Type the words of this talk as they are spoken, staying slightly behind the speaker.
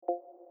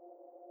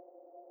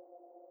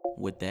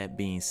With that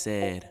being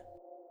said,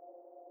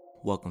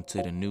 welcome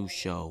to the new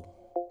show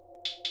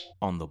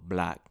on the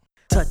block.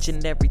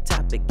 Touching every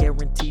topic,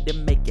 guaranteed to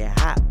make it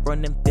hot.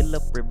 Run them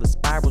Phillip River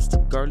spirals to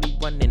girly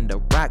running the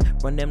rock.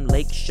 Run them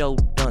lake show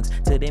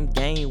dunks to them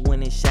game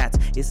winning shots.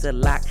 It's a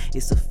lock,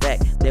 it's a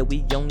fact that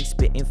we only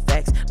spitting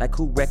facts. Like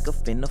who wreck a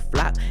finna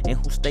flop and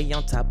who stay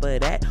on top of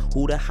that.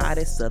 Who the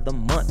hottest of the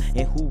month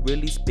and who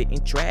really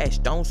spitting trash.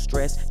 Don't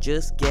stress,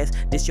 just guess.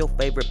 This your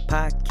favorite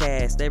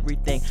podcast.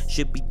 Everything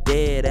should be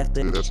dead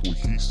after. That's what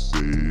he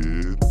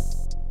said.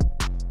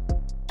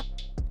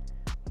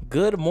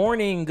 Good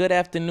morning, good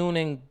afternoon,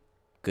 and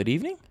good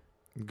evening.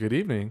 Good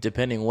evening.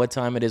 Depending what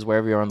time it is,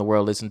 wherever you are in the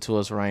world, listen to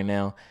us right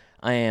now.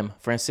 I am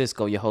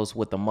Francisco, your host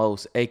with the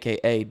most,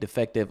 aka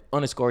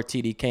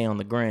defective_TDK on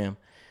the gram,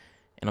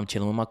 and I'm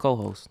chilling with my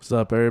co-host. What's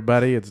up,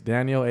 everybody? It's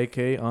Daniel,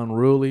 aka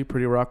Unruly,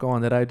 Pretty Rocco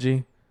on that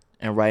IG.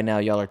 And right now,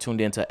 y'all are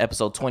tuned into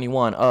episode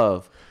 21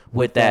 of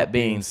With That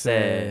Being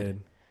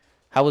Said.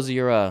 How was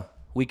your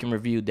week in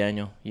review,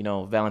 Daniel? You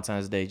know,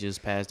 Valentine's Day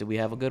just passed. Did we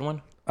have a good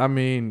one? I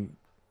mean,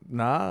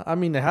 nah. I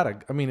mean,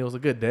 it was a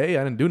good day.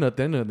 I didn't do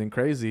nothing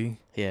crazy.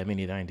 Yeah, me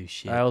neither. I didn't do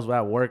shit. I was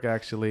at work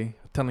actually,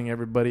 telling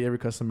every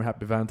customer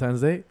Happy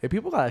Valentine's Day. If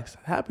people got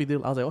happy, I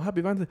was like, "Oh,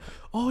 Happy Valentine's Day!"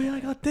 Oh yeah, I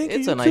got thank you.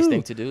 It's a nice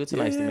thing to do. It's a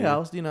nice thing to do.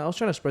 I was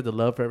trying to spread the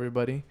love for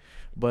everybody.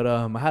 But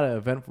I had an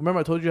event. Remember,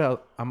 I told you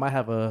how I might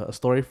have a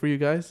story for you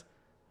guys.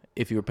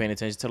 If you were paying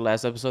attention to the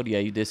last episode, yeah,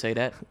 you did say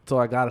that. So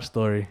I got a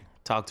story.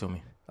 Talk to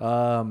me.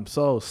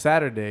 So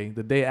Saturday,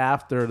 the day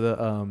after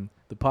the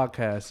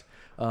podcast,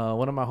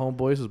 one of my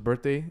homeboys, his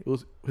birthday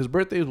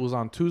was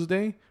on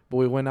Tuesday, but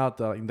we went out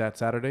that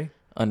Saturday.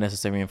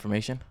 Unnecessary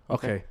information.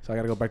 Okay, so I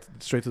gotta go back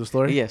straight to the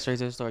story. Yeah, straight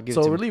to the story.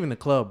 So we're leaving the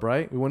club,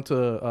 right? We went to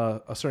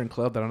a certain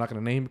club that I'm not gonna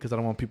name because I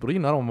don't want people to,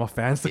 I don't want my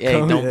fans to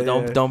come.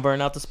 Don't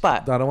burn out the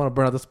spot. I don't want to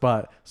burn out the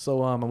spot.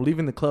 So I'm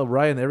leaving the club,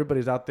 right? And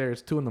everybody's out there.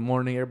 It's 2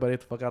 a.m. Everybody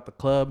the fuck out the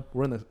club.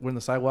 We're in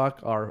the sidewalk.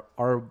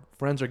 Our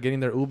friends are getting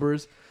their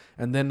Ubers.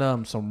 And then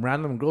some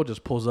random girl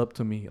just pulls up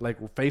to me,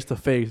 like face to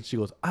face. She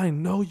goes, I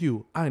know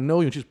you.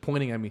 And she's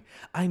pointing at me.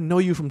 I know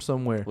you from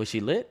somewhere. Was she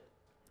lit?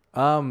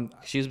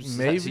 She's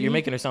maybe. So you're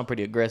making her sound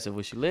pretty aggressive.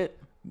 Was she lit?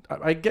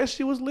 I guess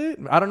she was lit.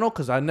 I don't know,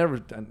 because I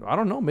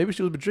don't know. Maybe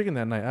she was drinking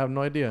that night. I have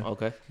no idea.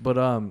 Okay. But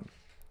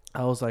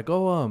I was like,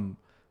 oh,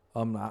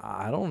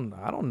 I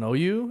don't know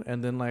you.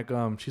 And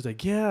then she's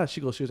like, yeah.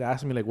 She was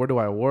asking me like, where do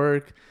I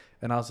work?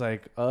 And I was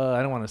like,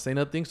 I don't want to say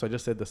nothing, so I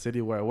just said the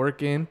city where I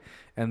work in.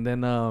 And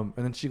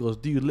then she goes,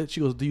 do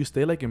you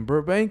stay like in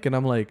Burbank? And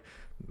I'm like,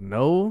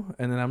 no.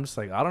 And then I'm just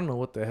like, I don't know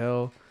what the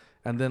hell.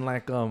 And then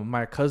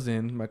my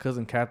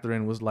cousin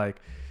Catherine was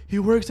like, he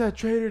works at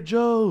Trader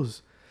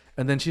Joe's.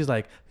 And then she's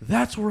like,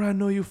 that's where I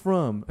know you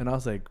from. And I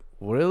was like,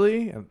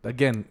 really? And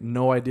again,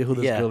 no idea who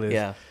this girl is.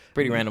 Yeah.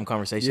 Pretty random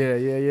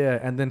conversation. Yeah.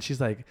 And then she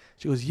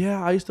goes,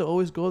 yeah, I used to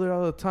always go there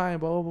all the time,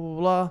 blah, blah, blah,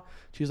 blah.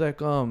 She's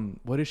like,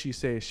 what did she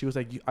say? She was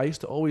like, I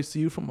used to always see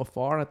you from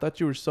afar, and I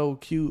thought you were so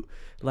cute.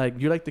 Like,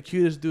 you're like the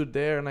cutest dude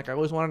there, and like I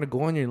always wanted to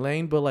go on your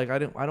lane, but like I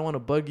don't want to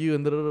bug you,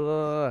 and da da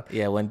da.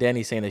 Yeah, when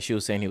Danny's saying that she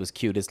was saying he was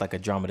cute, it's like a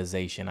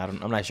dramatization.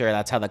 I'm not sure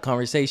that's how the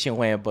conversation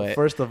went, but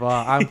first of all,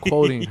 I'm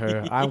quoting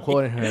her.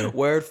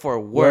 Word for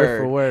word. Word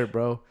for word,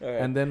 bro. Right.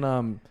 And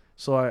then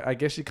so I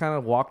guess she kind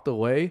of walked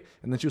away,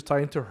 and then she was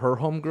talking to her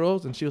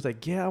homegirls, and she was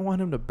like, yeah, I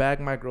want him to bag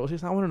my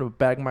groceries. I want him to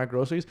bag my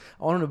groceries.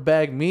 I want him to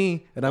bag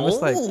me. And I'm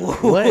just like,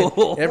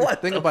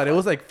 what? Think about it. It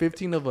was like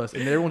 15 of us,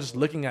 and everyone just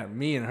looking at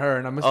me and her,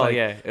 and I'm just like,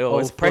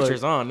 it's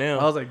pressure's on now.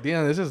 I was like,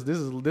 damn, this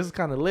is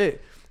kind of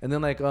lit. And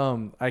then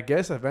I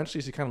guess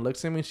eventually she kind of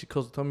looks at me, and she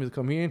told me to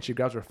come here, and she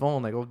grabs her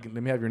phone, like, oh,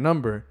 let me have your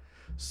number.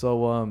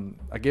 So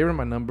I gave her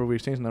my number. We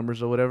exchanged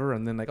numbers or whatever,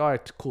 and then all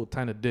right, cool,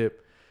 time to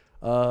dip.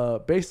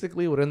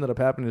 Basically what ended up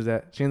happening is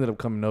that she ended up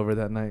coming over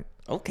that night.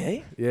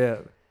 Okay. Yeah.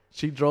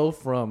 She drove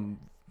from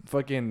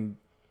fucking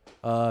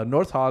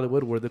North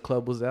Hollywood, where the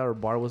club was at or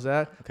bar was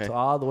at, to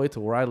all the way to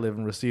where I live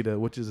in Reseda,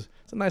 which is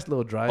it's a nice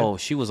little drive. Oh,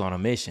 she was on a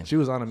mission. She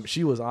was on a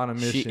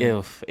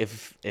mission.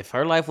 If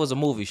her life was a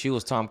movie, she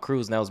was Tom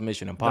Cruise, and that was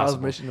Mission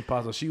Impossible. That was Mission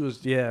Impossible.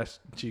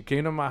 She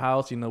came to my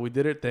house, we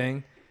did her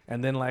thing.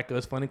 And then it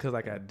was funny because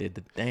I did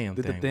the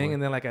thing,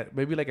 and then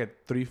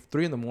at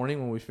 3 in the morning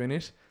when we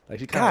finished,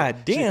 she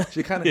kind of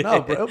she kind of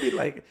no, but it'll be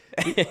like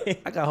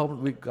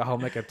we got home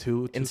like at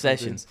 2 in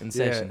sessions. And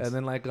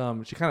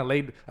then she kind of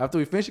laid after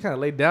we finished, she kind of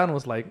laid down and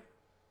was like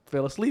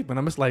fell asleep, and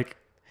I'm just like,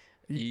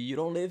 you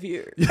don't live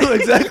here.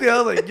 Exactly.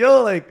 I was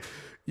like,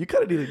 you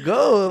kind of need to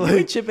go.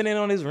 You chipping in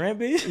on his rent,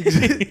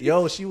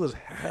 bitch. She was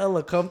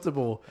hella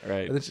comfortable.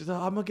 Right. And then she's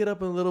like, I'm gonna get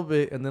up in a little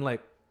bit, and then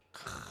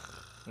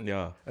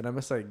yeah. And I'm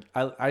just like,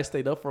 I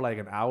stayed up for like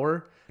an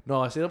hour. No,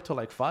 I stayed up till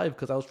like 5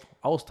 because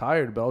I was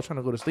tired, but I was trying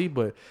to go to sleep.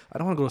 But I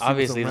don't want to go to sleep.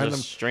 Obviously, with some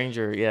random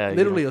stranger. Yeah,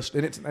 literally,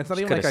 and it's not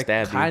even like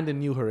I kind you. of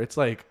knew her. It's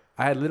like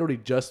I had literally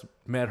just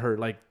met her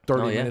like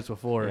 30 minutes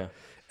before,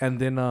 and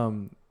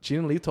then she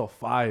didn't leave till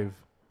 5.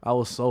 I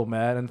was so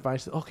mad, and finally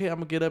she said, "Okay, I'm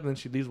gonna get up." And then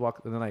she leaves,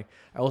 and then I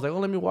was like, "Oh,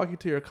 let me walk you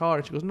to your car."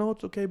 And she goes, "No,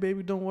 it's okay,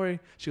 baby, don't worry."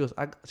 She goes,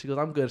 "I'm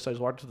good." So I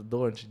just walked to the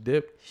door, and she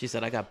dipped. She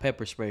said, "I got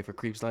pepper spray for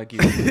creeps like you."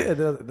 Yeah,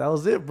 that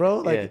was it,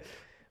 bro.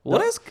 Well,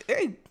 that's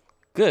hey,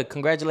 good.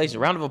 Congratulations.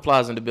 Round of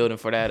applause in the building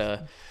for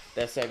that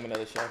segment of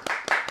the show.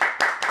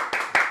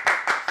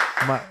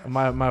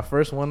 My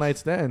first one night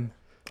stand.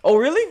 Oh,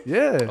 really?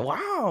 Yeah.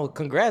 Wow.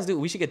 Congrats, dude.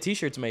 We should get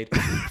T-shirts made.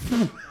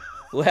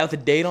 We'll have the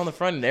date on the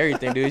front and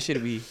everything, dude.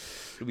 It'll be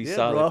Yeah,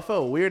 solid. bro. I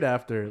felt weird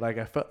after. Like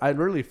I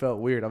really felt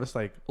weird. I was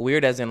like,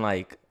 Weird as in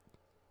like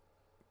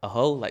a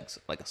hoe, like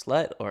a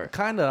slut, or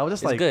kinda. I was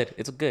just it's like, good.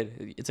 It's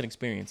good. It's an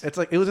experience. It's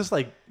like it was just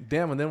like,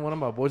 damn. And then one of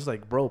my boys was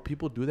like, bro,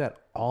 people do that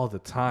all the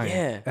time.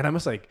 Yeah. And I'm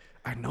just like,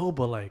 I know,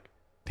 but like,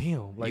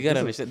 damn. Like You gotta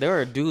understand. There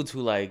are dudes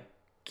who like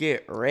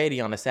get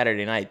ready on a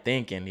Saturday night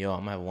thinking, yo, I'm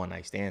gonna have a one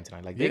night stand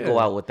tonight. Like they go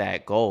Yeah. out with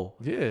that goal.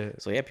 Yeah.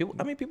 So yeah, people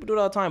do it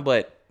all the time,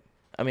 but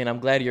I mean, I'm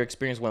glad your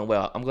experience went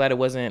well. I'm glad it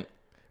wasn't.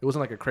 It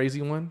wasn't like a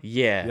crazy one.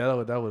 Yeah.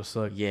 Yeah, that would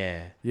suck.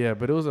 Yeah. Yeah,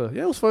 but it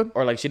was fun.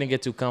 Or like she didn't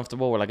get too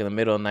comfortable. Or like in the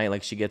middle of the night,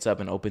 like she gets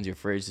up and opens your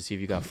fridge to see if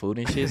you got food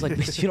and shit. It's like,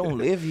 bitch, you don't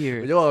live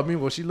here. Yo, I mean,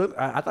 well, she looked.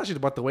 I thought she was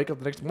about to wake up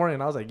the next morning.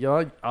 And I was like,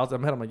 yo,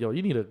 I'm like, yo,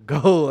 you need to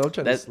go. I'm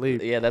trying to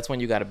sleep. Yeah, that's when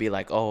you got to be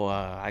like, oh,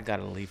 I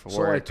gotta leave for So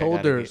work. I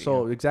told her.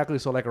 So know. exactly.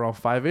 So like around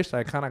 5ish,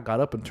 I kind of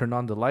got up and turned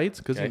on the lights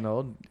because Okay. you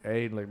know,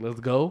 hey, like let's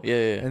go.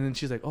 Yeah. And then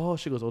she's like, oh,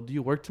 she goes, oh, do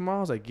you work tomorrow? I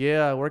was like,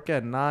 yeah, I work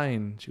at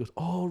 9. She goes,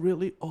 oh,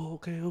 really? Oh,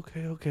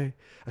 okay.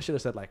 I should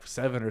have said like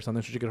 7 or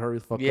something so she could hurry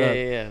the fuck Yeah, up.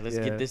 yeah. Let's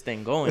Yeah. get this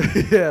thing going.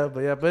 yeah,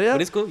 but yeah.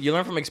 But it's cool. You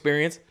learn from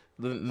experience.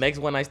 The next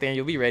one night stand,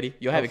 you'll be ready.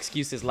 You'll have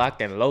excuses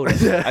locked and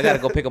loaded. I gotta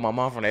go pick up my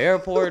mom from the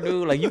airport,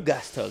 dude. Like you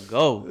got to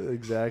go.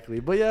 Exactly.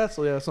 But yeah,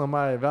 so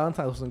my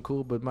Valentine's wasn't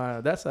cool, but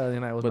that Saturday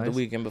night was But nice. the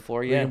weekend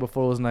before, The yeah, weekend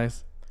before was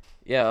nice.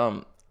 yeah.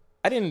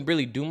 I didn't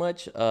really do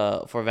much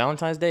for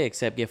Valentine's Day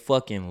except get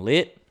fucking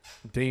lit.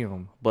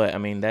 Damn. But I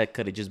mean, that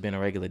could have just been a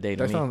regular day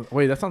to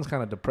me. That sounds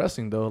kind of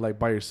depressing though. Like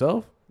by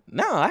yourself.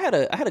 No, I had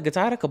a good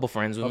time. I had a couple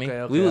friends with me.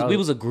 Okay, We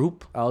was a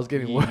group. I was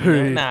getting You-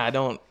 worried. Nah, I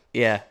don't.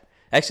 Yeah.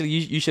 Actually,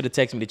 you should have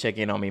texted me to check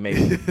in on me,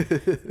 maybe.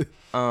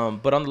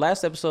 But on the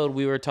last episode,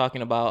 we were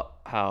talking about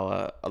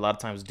how a lot of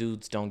times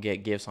dudes don't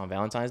get gifts on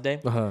Valentine's Day.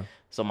 Uh-huh.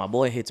 So my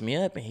boy hits me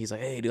up and he's like,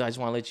 "Hey, dude, I just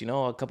want to let you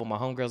know a couple of my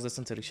homegirls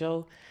listen to the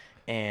show,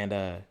 and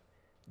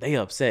they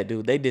upset,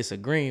 dude. They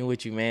disagreeing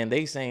with you, man.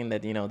 They saying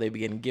that they be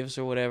getting gifts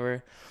or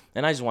whatever."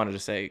 And I just wanted to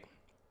say,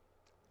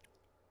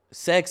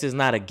 sex is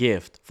not a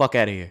gift. Fuck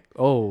out of here.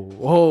 Oh.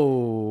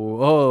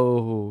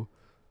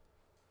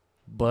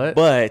 But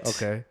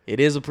okay. It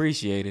is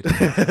appreciated.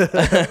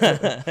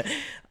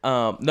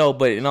 No,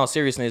 but in all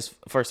seriousness,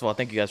 first of all,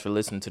 thank you guys for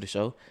listening to the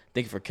show.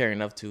 Thank you for caring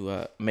enough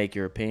to make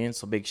your opinions.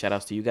 So big shout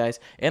outs to you guys.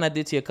 And I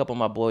did see a couple of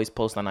my boys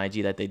post on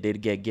IG that they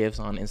did get gifts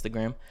on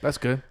Instagram. That's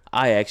good.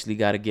 I actually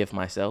got a gift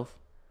myself.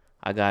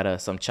 I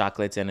got some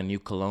chocolates and a new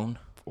cologne.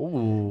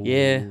 Ooh.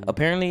 Yeah,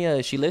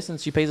 apparently she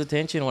listens. She pays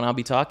attention when I'll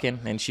be talking,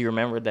 and she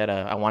remembered that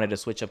I wanted to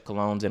switch up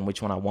colognes and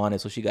which one I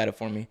wanted, so she got it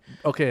for me.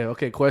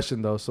 Okay.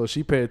 Question though. So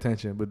she paid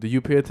attention, but do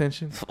you pay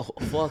attention? Oh,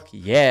 fuck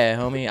yeah,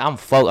 homie.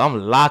 I'm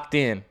locked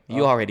in.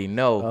 You already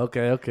know.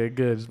 Okay.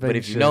 Good. Just But making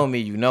if you sure. know me,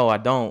 you know I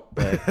don't.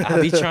 But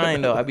I be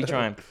trying though. I be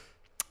trying.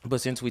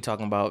 But since we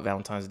talking about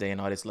Valentine's Day and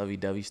all this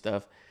lovey-dovey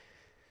stuff,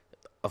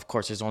 of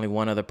course, there's only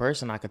one other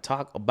person I could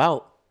talk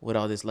about with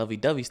all this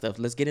lovey-dovey stuff.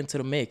 Let's get into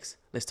the mix.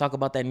 Let's talk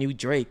about that new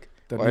Drake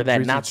or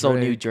that not so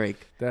new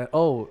Drake. That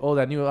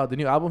the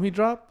new album he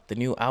dropped. The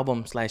new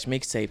album /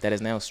 mixtape that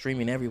is now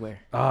streaming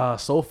everywhere.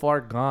 So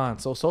Far Gone.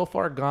 So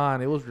Far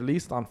Gone. It was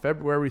released on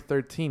February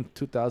 13th,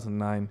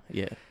 2009.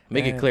 Yeah,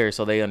 make it clear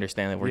so they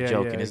understand that we're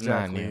joking. It's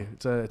exactly.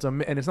 not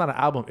new. And it's not an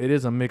album. It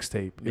is a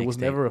mixtape. It was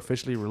never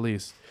officially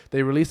released.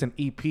 They released an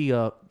EP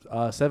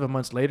 7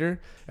 months later,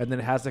 and then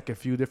it has like a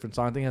few different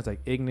songs. I think it has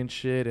like Ignorant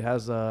Shit. It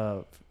has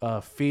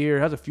Fear.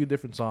 It has a few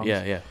different songs.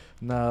 Yeah.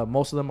 Nah,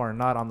 most of them are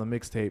not on the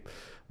mixtape.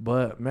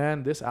 But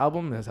man, this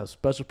album has a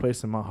special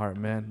place in my heart,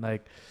 man.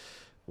 Like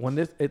when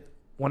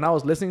I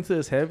was listening to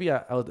this heavy, I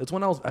feel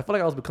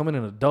like I was becoming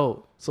an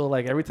adult. So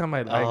like every time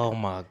Oh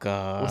my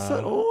god. what's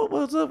up? Oh,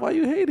 what's up? Why are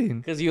you hating?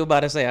 Because you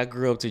about to say I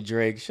grew up to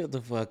Drake. Shut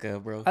the fuck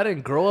up, bro. I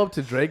didn't grow up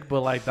to Drake,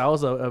 but like that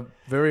was a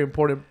very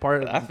important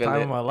part of the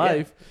time of my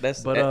life.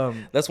 Yeah,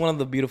 that's one of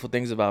the beautiful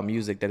things about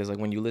music. That is like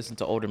when you listen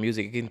to older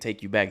music, it can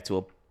take you back to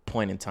a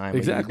point in time,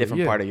 Exactly, a different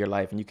yeah. part of your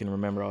life, and you can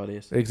remember all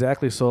this.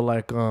 Exactly. So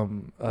like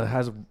it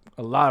has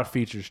a lot of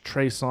features: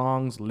 Trey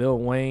Songz, Lil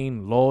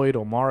Wayne, Lloyd,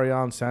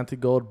 Omarion,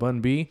 Santigold, Bun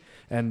B.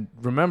 And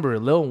remember,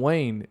 Lil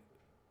Wayne,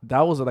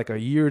 that was like a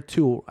year or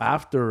two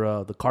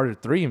after the Carter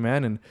 3,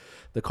 man. And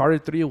the Carter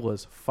 3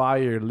 was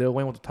fire. Lil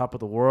Wayne was the top of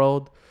the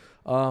world.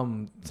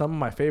 Some of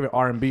my favorite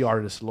R&B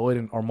artists, Lloyd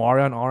and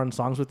Omarion, are on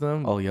songs with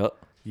them. Oh, yup.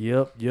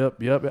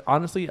 Yep.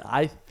 Honestly,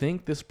 I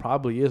think this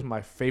probably is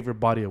my favorite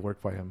body of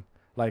work by him.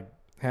 Like,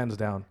 hands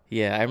down.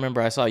 Yeah, I remember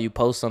I saw you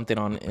post something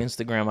on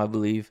Instagram, I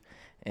believe,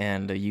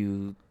 and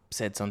you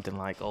said something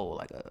like, "Oh,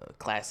 like a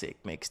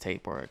classic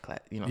mixtape or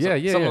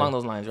something along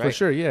those lines," right? For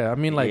sure, yeah. I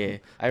mean, like, yeah.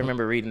 I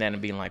remember reading that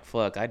and being like,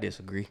 "Fuck, I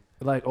disagree."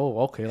 like,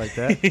 oh, okay, like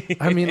that.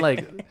 I mean,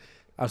 like,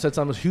 I said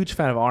I'm a huge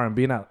fan of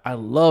R&B, and I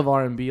love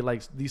R&B.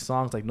 Like these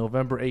songs, like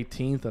November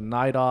 18th, A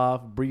Night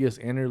Off, Bria's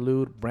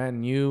Interlude,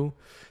 Brand New,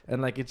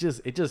 and like it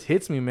just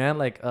hits me, man.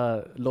 Like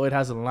Lloyd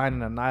has a line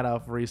in A Night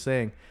Off where he's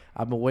saying,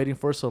 "I've been waiting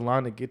for so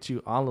long to get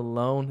you all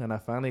alone, and I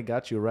finally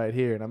got you right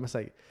here." And I'm just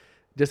like,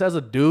 just as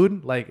a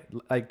dude, like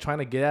trying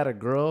to get at a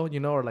girl, you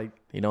know, or like.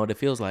 You know what it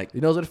feels like. You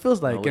know what it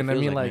feels like. And I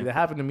mean, like that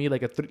happened to me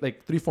like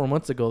 3-4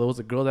 months ago. There was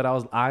a girl that I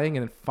was eyeing,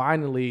 and then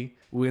finally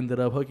we ended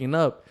up hooking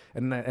up.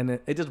 And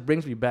it just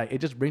brings me back. It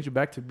just brings you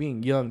back to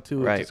being young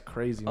too. Right. It's just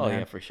crazy, man. man. Oh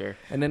yeah, for sure.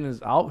 And then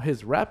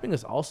his rapping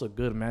is also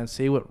good, man.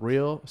 Say what's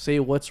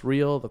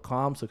real, the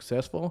calm,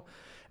 successful.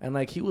 And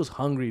like he was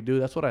hungry,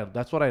 dude. That's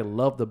what I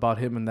loved about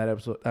him in that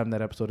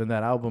episode, in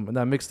that album, in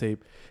that mixtape,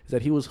 is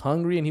that he was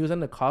hungry and he was in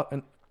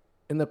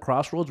the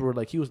crossroads where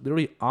like he was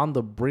literally on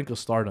the brink of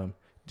stardom.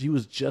 He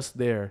was just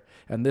there.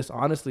 And this,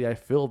 honestly, I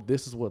feel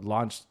this is what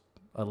launched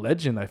a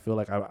legend. I feel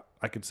like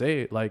I could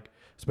say it, like,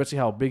 especially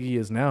how big he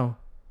is now.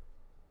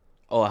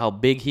 Oh, how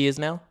big he is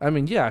now? I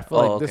mean, yeah, I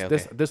feel like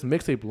this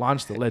mixtape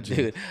launched a legend.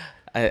 Dude,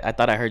 I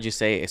thought I heard you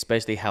say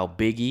especially how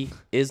big he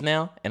is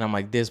now, and I'm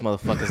like, this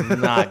motherfucker's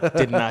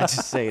did not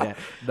just say that.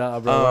 Nah,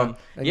 bro.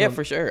 Yeah,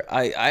 for sure.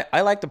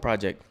 I like the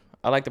project.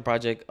 I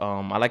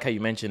like how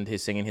you mentioned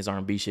his singing his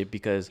R&B shit,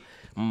 because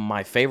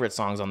my favorite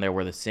songs on there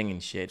were the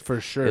singing shit.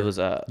 For sure. It was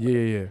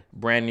yeah.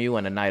 Brand New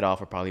and A Night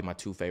Off are probably my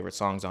two favorite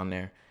songs on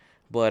there.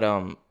 But I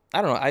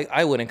don't know.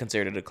 I wouldn't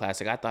consider it a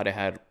classic. I thought it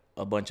had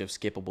a bunch of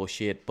skippable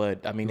shit,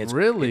 but I mean it's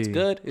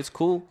good. It's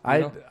cool.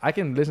 I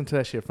can listen to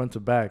that shit front to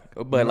back.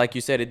 But like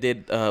you said,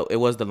 it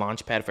was the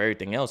launch pad for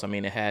everything else. I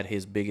mean, it had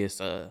his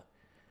biggest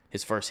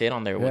his first hit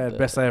on there. Yeah, with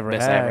Best I Ever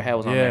Had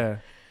was on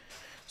there.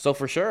 So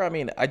for sure, I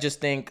mean, I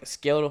just think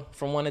scale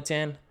from 1 to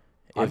 10.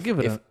 I'll give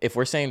it if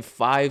we're saying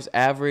 5's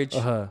average,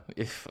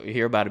 if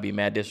you're about to be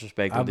mad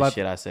disrespectful with the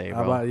shit I say,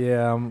 bro. What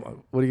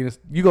are you gonna?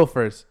 You go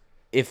first.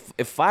 If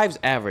 5's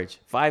average,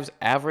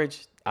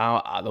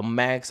 the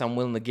max I'm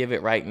willing to give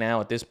it right now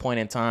at this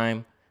point in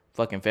time,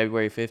 fucking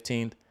February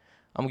 15th,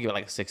 I'm gonna give it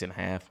like a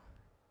 6.5.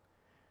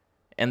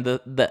 And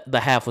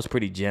the half was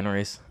pretty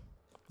generous.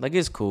 Like,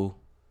 it's cool.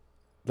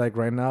 Like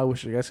right now, I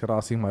wish you guys could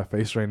all see my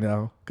face right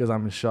now because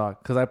I'm in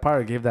shock. Because I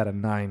probably gave that a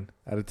 9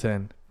 out of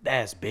 10.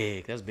 That's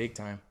big. That's big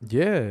time.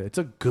 Yeah, it's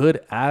a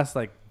good ass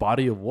like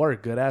body of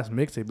work, good ass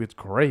mixtape. It's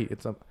great.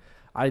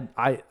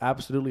 I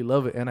absolutely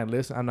love it, and I've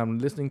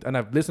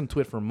listened to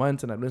it for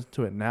months, and I've listened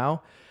to it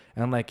now,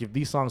 and like if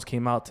these songs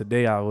came out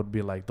today, I would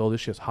be like, "Oh,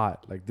 this shit's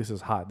hot. Like this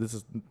is hot.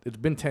 It's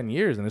been 10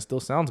 years and it still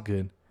sounds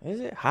good."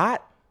 Is it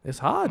hot? It's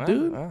hot,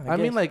 dude. I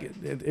mean, like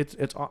it's.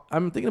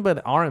 I'm thinking about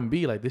the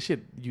R&B. Like this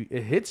shit,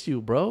 it hits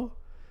you, bro.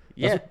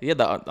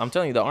 I'm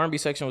telling you, the R&B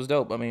section was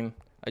dope. I mean,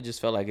 I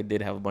just felt like it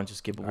did have a bunch of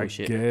skippable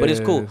shit, guess. But it's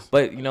cool.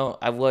 But you know,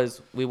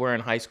 we were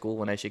in high school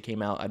when that shit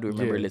came out. I do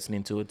remember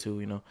listening to it too.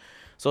 You know,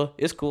 so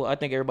it's cool. I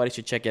think everybody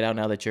should check it out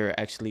now that you're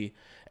actually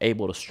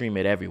able to stream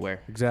it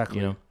everywhere. Exactly.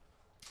 You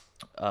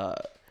know,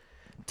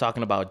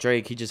 talking about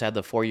Drake, he just had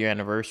the 4-year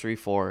anniversary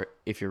for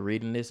If You're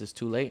Reading This, It's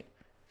Too Late.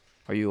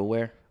 Are you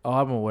aware? Oh,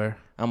 I'm aware.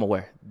 I'm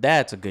aware.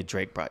 That's a good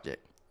Drake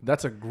project.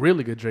 That's a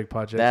really good Drake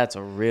project. That's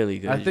a really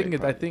good. I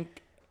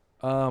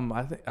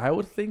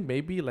would think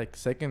maybe like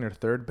second or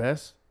third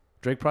best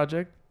Drake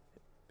project.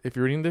 If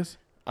you're reading this,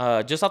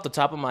 just off the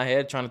top of my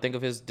head, trying to think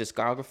of his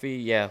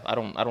discography, yeah, I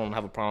don't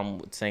have a problem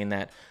with saying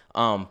that.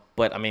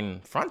 But I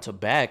mean, front to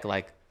back,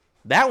 like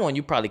that one,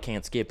 you probably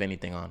can't skip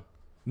anything on.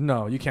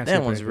 No, you can't.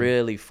 That one's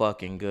really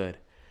fucking good.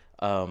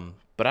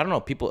 But I don't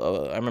know.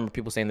 People, I remember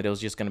people saying that it was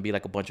just gonna be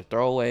like a bunch of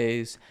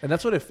throwaways, and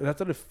that's what it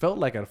felt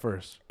like at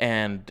first.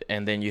 And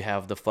then you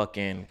have the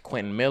fucking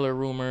Quentin Miller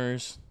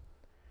rumors,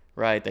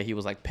 right? That he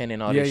was like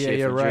penning all this shit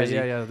from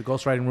Drizzy. The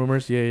ghostwriting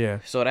rumors, yeah.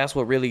 So that's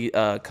what really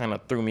kind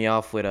of threw me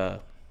off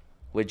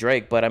with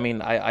Drake. But I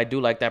mean, I do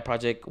like that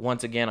project.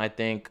 Once again, I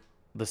think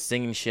the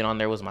singing shit on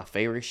there was my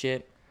favorite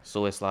shit.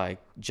 So it's like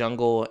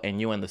Jungle and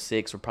You and the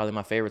Six were probably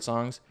my favorite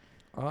songs.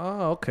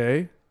 Oh,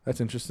 okay. That's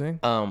interesting.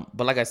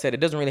 But like I said, it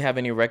doesn't really have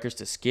any records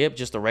to skip.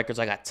 Just the records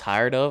I got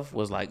tired of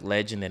was like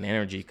Legend and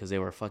Energy because they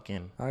were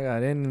fucking. I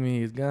got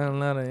enemies, got a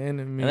lot of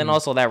enemies. And then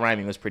also that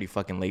rhyming was pretty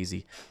fucking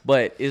lazy.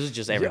 But it was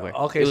just everywhere.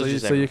 Yeah, okay,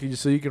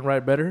 so you can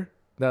write better.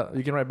 That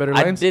you can write better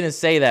lines. I didn't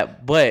say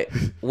that, but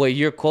what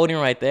you're quoting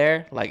right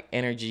there, like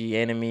energy,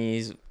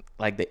 enemies,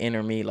 like the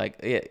inner me, like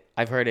yeah,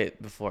 I've heard it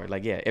before.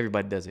 Like yeah,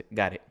 everybody does it.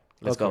 Got it.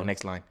 Let's go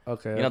next line.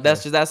 Okay. You know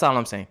that's all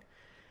I'm saying.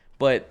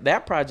 But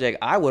that project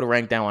I would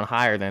rank that one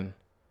higher than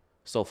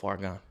So Far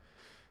Gone.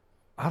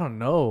 I don't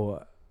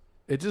know.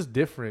 It's just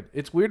different.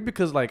 It's weird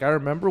because like I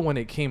remember when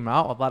it came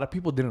out, a lot of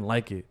people didn't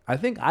like it. I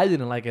think I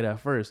didn't like it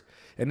at first,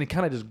 and it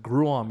kind of just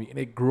grew on me, and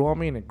it grew on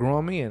me, and it grew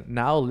on me. And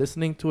now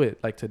listening to it,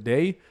 like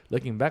today,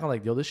 looking back, I'm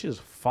like, yo, this shit is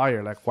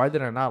fire. Like, why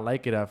did I not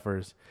like it at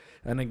first?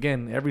 And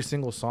again, every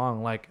single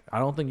song, like I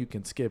don't think you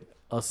can skip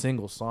a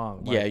single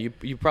song. Like, yeah,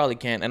 you probably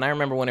can't. And I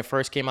remember when it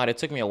first came out, it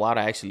took me a while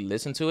to actually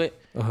listen to it,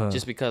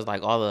 just because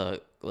like all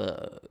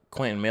the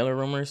Quentin Miller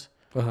rumors.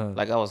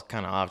 Like I was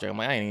kind of off track. I'm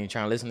like, I ain't even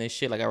trying to listen to this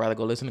shit. Like I'd rather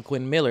go listen to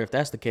Quentin Miller if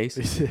that's the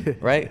case,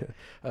 right?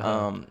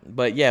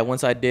 But yeah,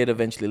 once I did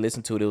eventually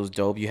listen to it, it was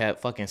dope. You had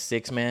fucking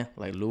Six Man,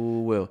 like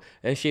Lou Will.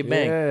 That shit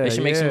bang. That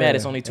shit makes you mad.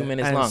 It's only 2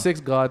 minutes long. And Six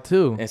God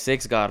too. And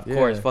Six God, of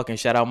course. Fucking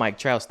shout out Mike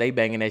Trout. Stay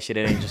banging that shit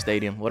at Angel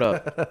Stadium. What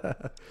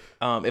up?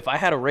 If I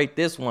had to rate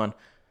this one,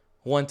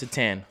 1 to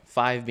 10,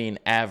 5 being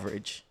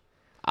average,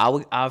 I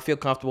would feel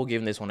comfortable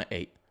giving this one an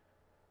 8.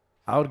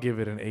 I would give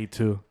it an 8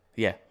 too.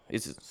 Yeah,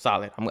 it's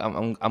solid.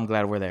 I'm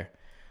glad we're there.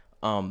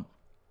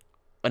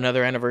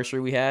 Another anniversary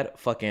we had,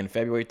 fucking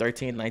February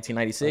 13th,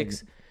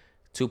 1996.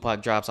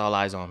 Tupac drops All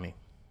Eyes on Me,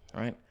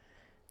 right?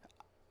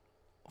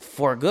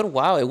 For a good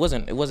while, it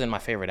wasn't my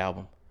favorite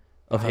album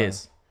of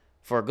his.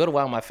 For a good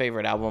while, my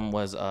favorite album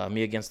was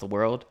Me Against the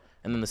World,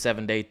 and then the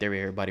 7 Day Theory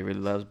everybody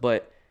really loves.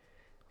 But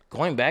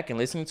going back and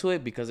listening to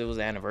it because it was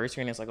the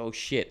anniversary, and it's like, oh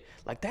shit,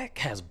 like that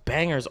has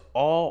bangers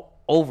all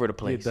over the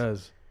place. It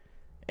does.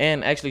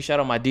 And actually, shout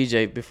out my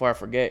DJ before I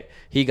forget.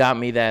 He got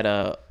me that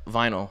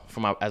vinyl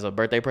as a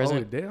birthday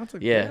present. Oh, damn,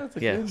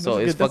 Yeah. So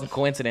it's fucking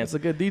coincidence.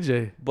 That's a good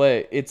DJ.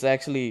 But it's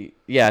actually,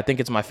 yeah, I think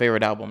it's my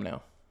favorite album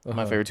now.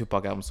 My favorite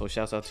Tupac album. So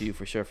shouts out to you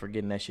for sure for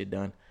getting that shit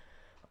done.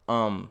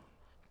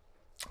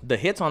 The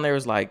hits on there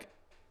is like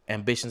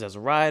Ambitions as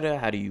a Rider,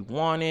 How Do You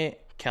Want It,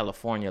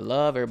 California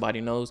Love, everybody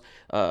knows,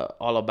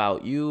 All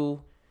About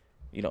You,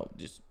 you know,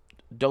 just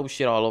dope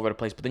shit all over the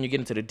place. But then you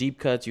get into the deep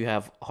cuts. You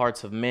have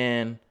Hearts of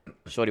Men,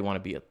 Shorty Wanna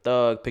Be a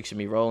Thug, Picture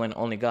Me Rolling,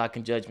 Only God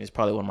Can Judge Me. It's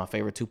probably one of my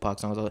favorite Tupac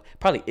songs.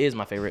 Probably is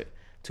my favorite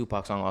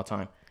Tupac song of all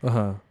time.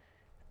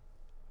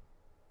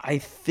 I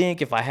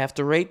think if I have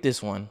to rate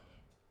this one,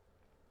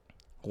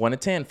 1 to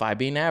 10, 5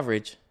 being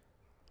average,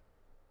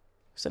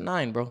 it's a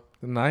 9, bro.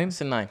 The 9?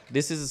 It's a 9.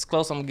 This is as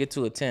close I'm gonna get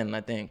to a 10,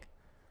 I think.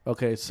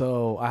 Okay,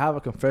 so I have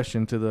a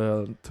confession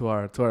to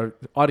our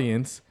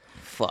audience.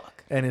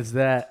 Fuck. And it's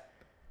that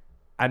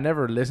I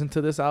never listened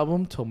to this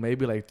album till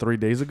maybe like 3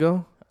 days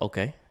ago.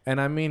 Okay. And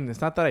I mean,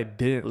 it's not that I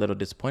didn't. A little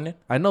disappointed?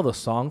 I know the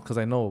song because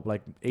I know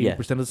like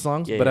 80% of the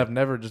songs, but I've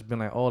never just been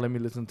like, oh, let me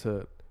listen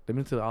to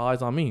All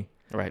Eyes on Me.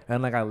 Right.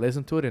 And like I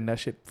listened to it and that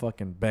shit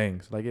fucking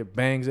bangs. Like it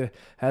bangs. It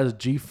has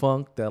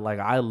G-Funk that like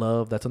I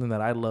love. That's something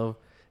that I love.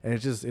 And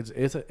it's just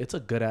it's a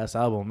good ass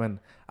album. And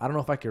I don't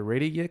know if I can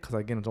rate it yet because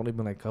again it's only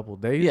been like a couple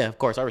of days. Yeah, of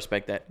course I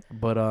respect that.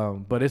 But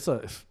it's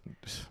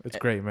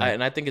great, man.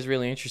 And I think it's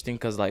really interesting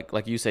because like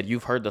you said,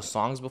 you've heard the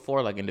songs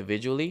before like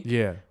individually.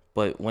 Yeah.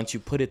 But once you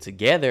put it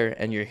together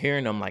and you're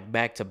hearing them like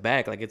back to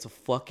back, like it's a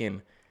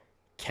fucking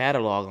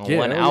catalog on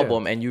one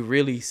album, and you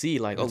really see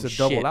like it's a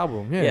double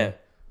album. Yeah.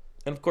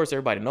 And of course,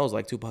 everybody knows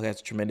like Tupac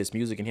has tremendous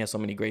music and he has so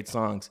many great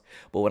songs.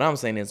 But what I'm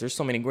saying is, there's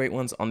so many great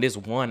ones on this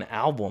one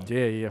album.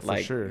 Yeah, for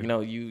like, sure. You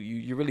know,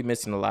 you're really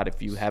missing a lot if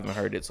you haven't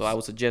heard it. So I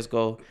would suggest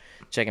go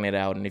checking it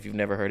out. And if you've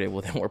never heard it,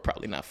 well, then we're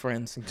probably not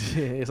friends.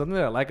 Yeah, something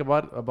that I like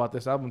about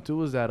this album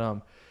too is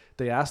that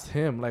they asked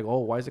him like, oh,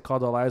 why is it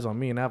called All Eyes on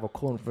Me? And I have a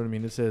quote in front of me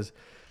and it says,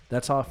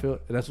 that's how I feel.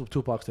 That's what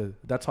Tupac said.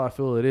 That's how I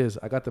feel it is.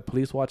 I got the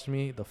police watching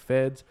me, the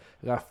feds.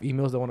 I got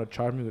females that want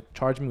to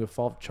charge me with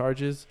false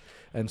charges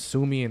and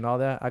sue me and all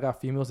that. I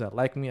got females that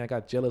like me. I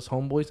got jealous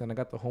homeboys, and I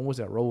got the homeboys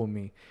that roll with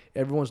me.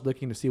 Everyone's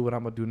looking to see what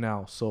I'm gonna do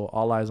now. So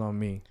all eyes on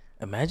me.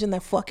 Imagine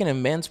that fucking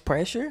immense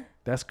pressure.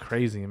 That's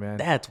crazy, man.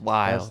 That's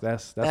wild.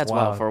 That's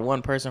wild for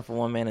one person, for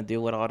one man to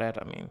deal with all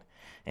that. I mean,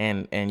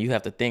 and you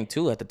have to think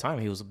too. At the time,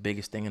 he was the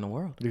biggest thing in the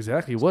world.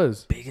 Exactly, he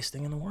was biggest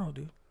thing in the world,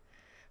 dude.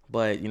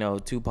 But you know,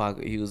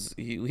 Tupac, he was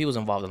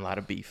involved in a lot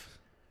of beef,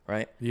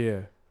 right?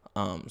 Yeah.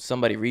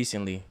 Somebody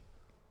recently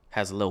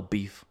has a little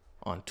beef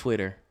on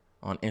Twitter,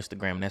 on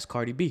Instagram, and that's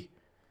Cardi B.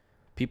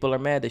 People are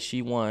mad that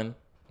she won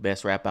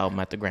Best Rap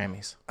Album at the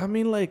Grammys. I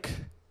mean, like,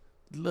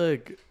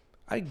 look,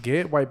 I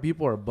get why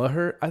people are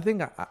butthurt. I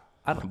think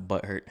I don't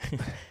butthurt.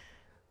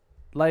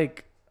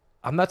 Like,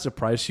 I'm not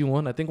surprised she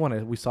won. I think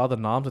when we saw the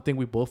noms, I think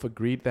we both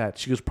agreed that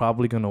she was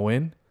probably gonna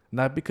win.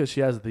 Not because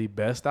she has the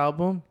best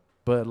album,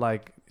 but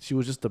like she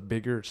was just a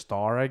bigger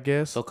star, I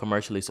guess. So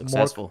commercially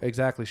successful.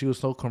 Exactly. She was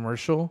so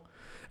commercial.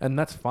 And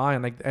that's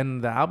fine. Like,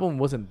 and the album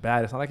wasn't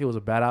bad. It's not like it was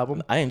a bad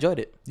album. I enjoyed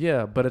it.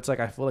 Yeah, but it's like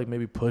I feel like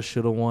maybe Push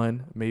should have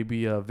won.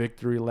 Maybe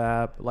Victory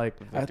Lap. Like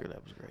Victory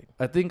Lap was great.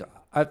 I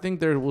think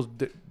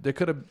there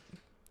could have.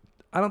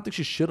 I don't think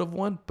she should have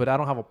won, but I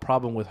don't have a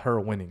problem with her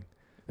winning.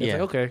 It's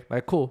like, okay,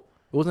 like cool.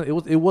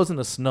 It wasn't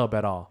a snub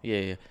at all.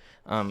 Yeah.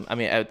 I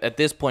mean, at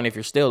this point, if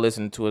you're still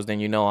listening to us, then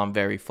you know I'm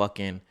very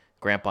fucking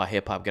grandpa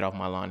hip hop, get off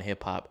my lawn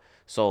hip hop.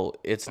 So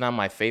it's not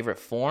my favorite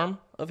form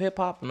of hip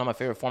hop, not my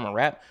favorite form of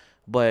rap,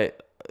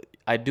 but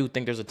I do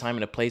think there's a time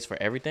and a place for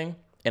everything,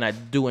 and I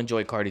do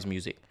enjoy Cardi's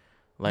music.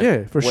 Like,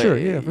 yeah, for sure.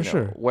 Yeah, for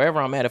sure. Wherever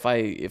I'm at, if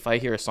I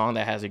hear a song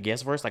that has a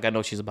guest verse, like I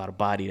know she's about to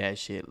body that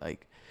shit.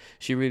 Like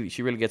she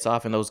really gets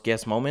off in those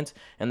guest moments.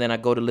 And then I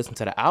go to listen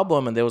to the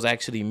album, and there was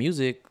actually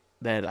music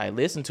that I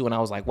listened to, and I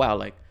was like, wow,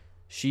 like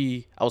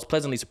I was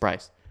pleasantly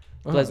surprised.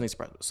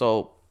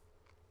 So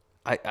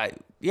I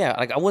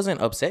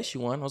wasn't upset she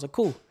won. I was like,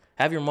 cool,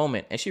 have your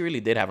moment. And she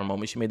really did have her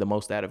moment. She made the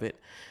most out of it.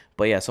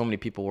 But yeah, so many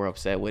people were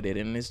upset with it,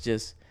 and it's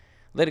just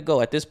let it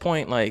go. At this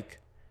point, like,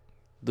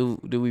 do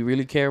we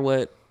really care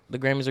what the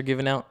Grammys are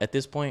giving out at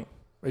this point.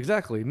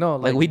 Exactly. No,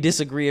 Like we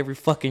disagree every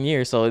fucking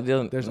year, so it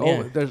doesn't.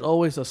 There's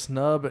always a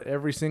snub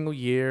every single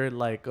year.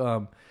 Like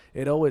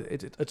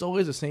it's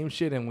always the same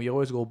shit, and we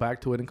always go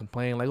back to it and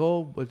complain like,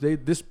 oh, but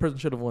this person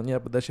should have won. Yeah,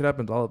 but that shit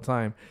happens all the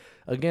time.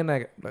 Again,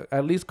 like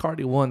at least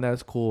Cardi won.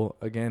 That's cool.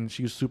 Again,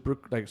 she's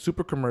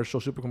super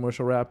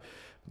commercial rap.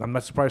 I'm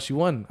not surprised she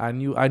won. I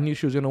knew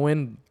she was gonna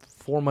win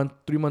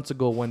 3 months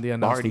ago when they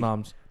announced the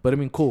noms. But I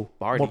mean, cool.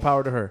 Barty. More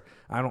power to her.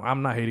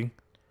 I'm not hating.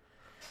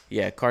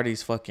 Yeah,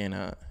 Cardi's fucking.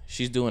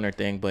 She's doing her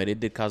thing, but it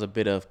did cause a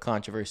bit of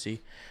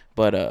controversy.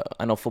 But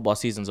I know football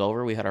season's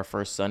over. We had our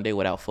first Sunday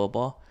without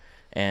football,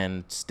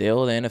 and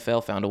still the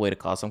NFL found a way to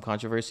cause some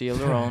controversy of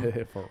their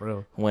own. For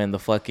real. When the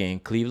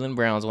fucking Cleveland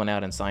Browns went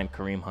out and signed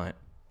Kareem Hunt.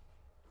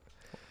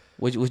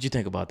 What'd you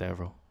think about that,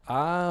 bro?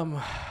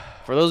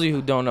 For those of you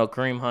who don't know,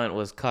 Kareem Hunt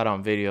was caught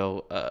on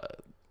video.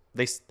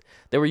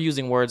 They were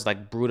using words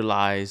like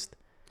brutalized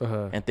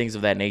and things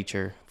of that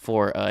nature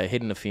for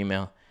hitting a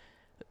female.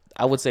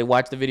 I would say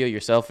watch the video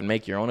yourself and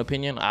make your own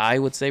opinion. I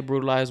would say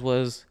brutalized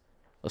was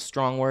a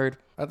strong word.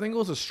 I think it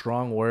was a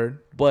strong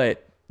word.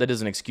 But that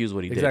doesn't excuse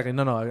what he did. Exactly.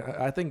 No.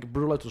 I think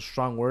brutalized was a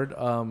strong word.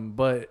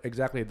 But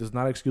exactly, it does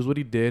not excuse what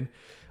he did.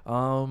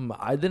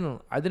 I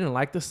didn't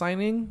like the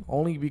signing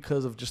only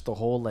because of just the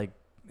whole like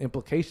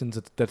implications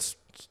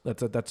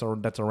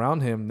that's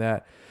around him.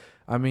 That,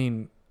 I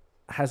mean,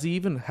 has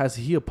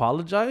he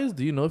apologized?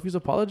 Do you know if he's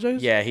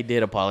apologized? Yeah, he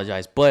did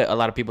apologize, but a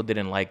lot of people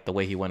didn't like the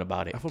way he went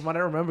about it. From what I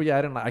remember, yeah,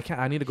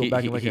 I need to go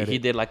back and look at it. He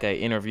did like an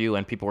interview,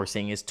 and people were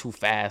saying it's too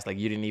fast. Like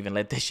you didn't even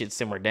let this shit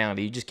simmer down.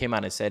 You just came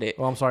out and said it.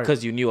 Oh, I'm sorry.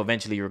 Because you knew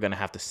eventually you were gonna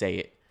have to say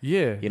it.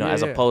 Yeah.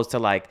 As opposed to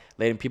like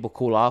letting people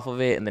cool off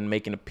of it and then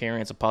make an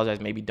appearance, apologize,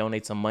 maybe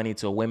donate some money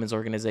to a women's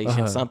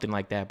organization, something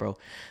like that, bro.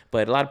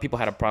 But a lot of people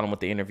had a problem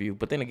with the interview.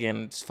 But then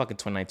again, it's fucking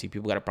 2019.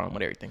 People got a problem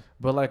with everything.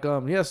 But like,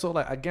 so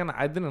like again,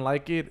 I didn't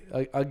like it.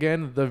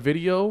 Again, the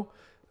video,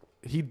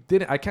 he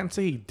didn't. I can't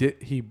say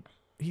he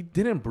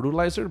didn't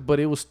brutalize her, but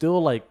it was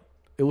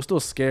still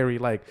scary.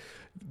 Like,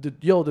 the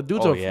dude's an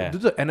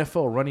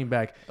NFL running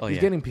back.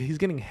 He's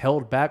getting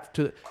held back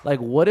to like,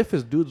 what if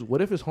his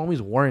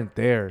homies weren't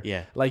there?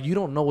 Yeah. Like, you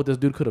don't know what this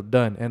dude could have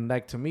done. And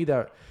like, to me,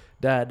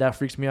 that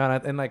freaks me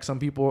out. And like some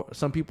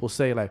people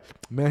say like,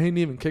 man, he didn't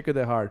even kick her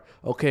that hard.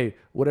 Okay,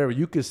 whatever.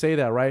 You could say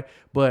that, right?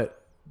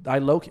 But I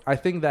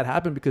think that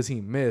happened because he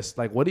missed.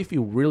 Like, what if he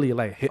really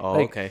like hit?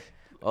 Oh, okay.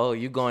 Oh,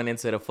 you going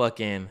into the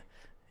fucking.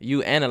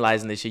 You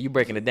analyzing this shit. You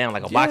breaking it down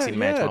like a boxing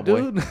match, my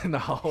dude. boy.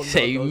 No,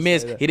 say you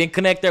missed. He didn't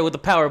connect there with the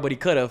power, but he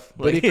could have.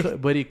 But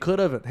he could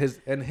have. His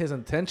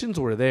intentions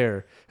were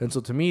there. And so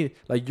to me,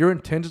 like, your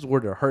intentions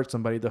were to hurt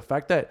somebody. The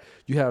fact that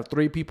you have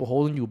 3 people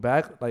holding you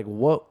back, like,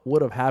 what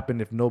would have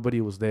happened if nobody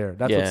was there?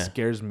 That's what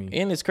scares me.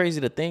 And it's crazy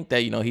to think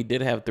that, he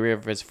did have 3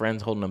 of his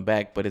friends holding him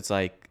back. But it's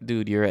like,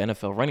 dude, you're an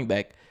NFL running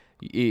back.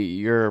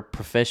 Your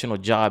professional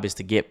job is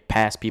to get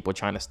past people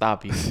trying to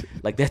stop you.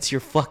 Like, that's your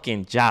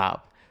fucking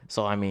job.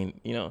 So, I mean,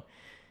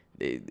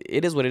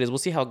 it is what it is. We'll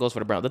see how it goes for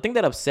the Browns. The thing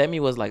that upset me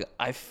was, like,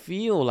 I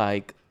feel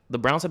like the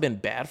Browns have been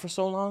bad for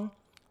so long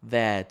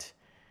that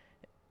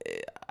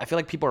I feel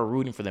like people are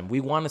rooting for them.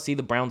 We want to see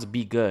the Browns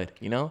be good,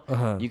 You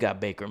got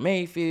Baker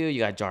Mayfield. You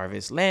got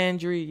Jarvis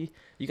Landry.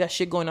 You got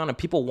shit going on, and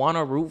people want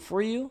to root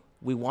for you.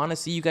 We want to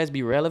see you guys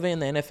be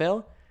relevant in the NFL,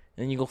 and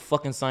then you go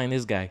fucking sign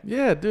this guy.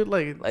 Yeah, dude,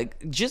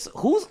 like just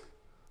who's...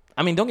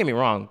 I mean, don't get me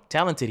wrong.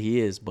 Talented he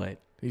is, but...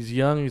 He's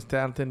young. He's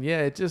talented.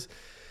 Yeah,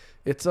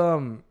 it's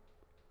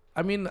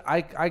I mean,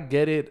 I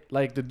get it.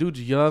 Like, the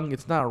dude's young.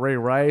 It's not Ray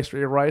Rice.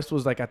 Ray Rice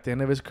was like at the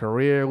end of his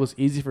career. It was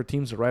easy for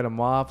teams to write him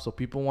off. So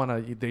people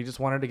they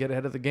just wanted to get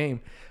ahead of the game.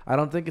 I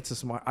just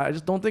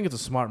don't think it's a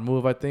smart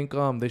move. I think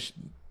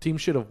teams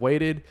should have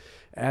waited,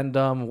 and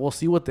we'll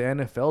see what the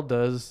NFL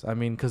does. I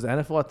mean, because the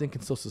NFL, I think,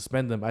 can still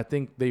suspend them. I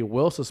think they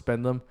will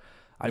suspend them.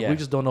 We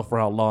just don't know for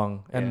how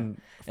long.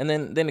 And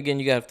then again,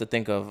 you have to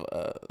think of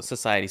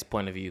society's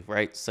point of view,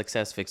 right?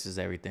 Success fixes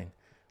everything.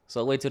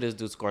 So wait till this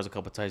dude scores a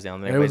couple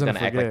touchdowns, and everybody's gonna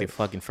act like they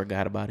fucking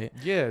forgot about it.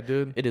 Yeah,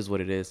 dude. It is what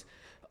it is.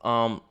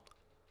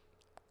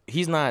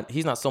 He's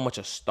not so much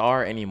a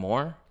star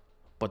anymore,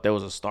 but there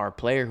was a star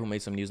player who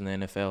made some news in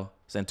the NFL.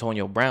 It's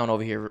Antonio Brown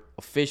over here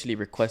officially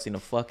requesting a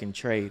fucking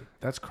trade.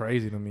 That's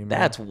crazy to me, man.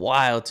 That's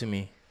wild to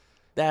me.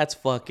 That's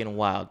fucking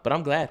wild. But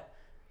I'm glad.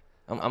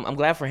 I'm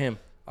glad for him.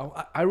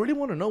 I really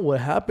want to know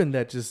what happened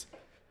that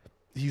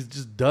he's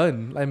just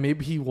done. Like,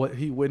 maybe he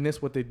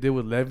witnessed what they did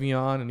with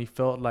Le'Veon, and he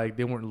felt like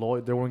they weren't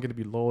loyal. They weren't going to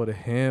be loyal to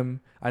him.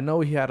 I know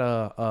he had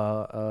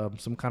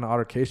some kind of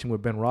altercation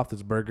with Ben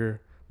Roethlisberger,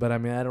 but I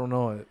mean, I don't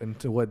know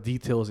into what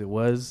details it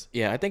was.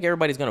 Yeah, I think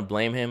everybody's going to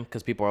blame him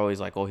because people are always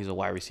like, "Oh, he's a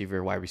wide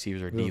receiver. Wide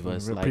receivers are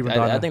divas." Like,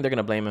 I think they're going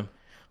to blame him,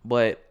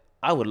 but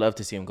I would love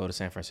to see him go to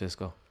San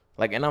Francisco.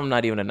 Like, and I'm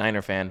not even a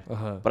Niner fan,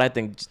 but I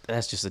think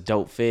that's just a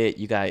dope fit.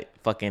 You got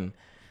fucking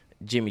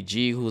Jimmy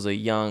G, who's a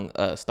young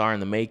star in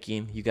the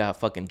making. You got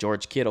fucking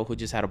George Kittle, who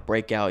just had a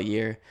breakout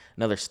year.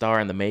 Another star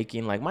in the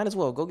making. Like, might as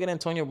well go get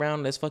Antonio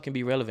Brown. Let's fucking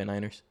be relevant,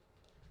 Niners.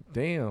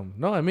 Damn.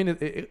 No, I mean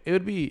it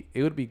would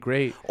be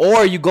great.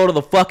 Or you go to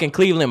the fucking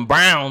Cleveland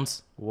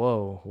Browns.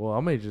 Whoa. Well, I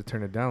may just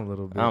turn it down a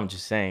little bit. I'm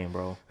just saying,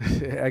 bro.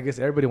 I guess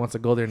everybody wants to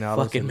go there now.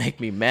 Fucking make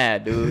me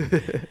mad,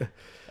 dude.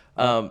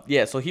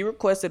 Yeah, so he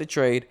requested a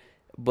trade,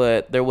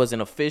 but there was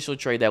an official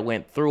trade that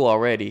went through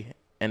already,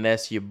 and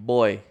that's your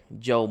boy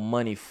Joe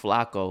Money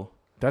Flacco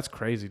That's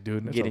crazy,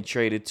 dude. getting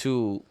traded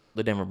to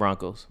the Denver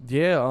Broncos.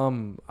 Yeah.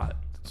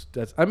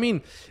 I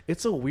mean,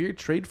 it's a weird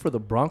trade for the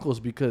Broncos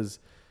because.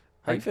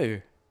 How you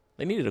figure?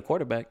 They needed a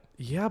quarterback.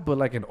 Yeah, but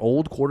like an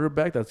old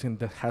quarterback that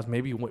has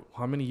maybe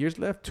how many years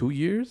left? 2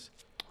 years?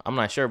 I'm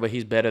not sure, but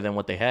he's better than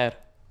what they had.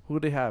 Who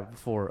did they have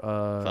before?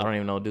 I don't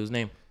even know the dude's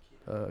name.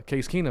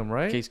 Case Keenum,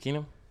 right? Case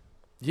Keenum?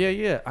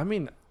 Yeah. I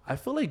mean, I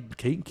feel like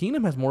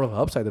Keenum has more of an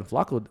upside than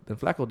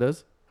Flacco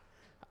does.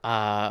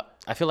 I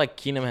feel like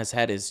Keenum has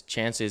had his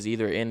chances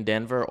either in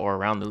Denver or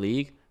around the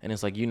league, and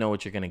it's like you know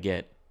what you're gonna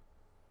get.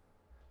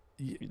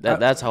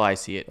 That's how I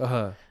see it.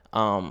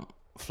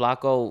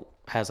 Flacco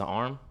has an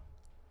arm.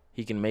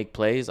 He can make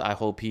plays. I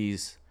hope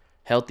he's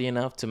healthy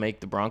enough to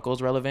make the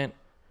Broncos relevant,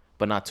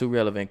 but not too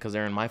relevant because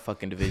they're in my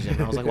fucking division.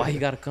 I was like, why you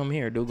got to come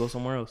here, dude? Go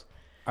somewhere else.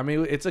 I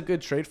mean, it's a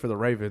good trade for the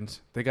Ravens.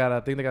 I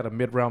think they got a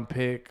mid-round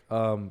pick.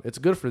 It's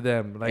good for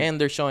them. And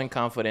they're showing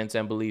confidence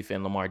and belief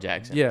in Lamar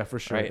Jackson. Yeah, for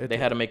sure. Right? They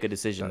had to make a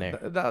decision there.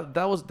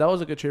 That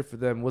was a good trade for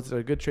them. Was it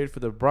a good trade for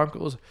the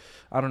Broncos?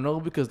 I don't know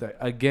because they're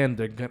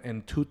gonna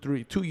in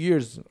 2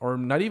 years or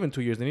not even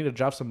 2 years. They need to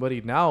draft somebody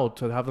now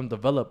to have them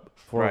develop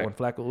for when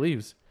Flacco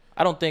leaves.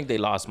 I don't think they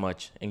lost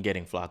much in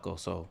getting Flacco.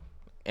 So,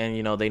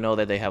 and they know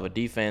that they have a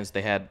defense.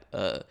 They had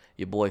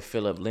your boy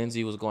Phillip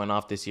Lindsay was going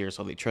off this year,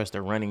 so they trust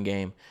their running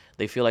game.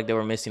 They feel like they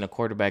were missing a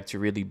quarterback to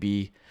really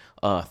be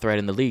a threat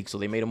in the league, so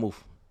they made a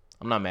move.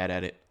 I'm not mad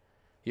at it.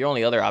 Your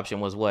only other option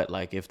was what?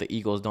 Like if the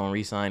Eagles don't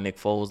re-sign Nick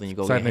Foles, then you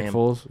go get him. Nick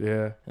Foles,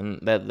 yeah. And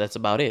that's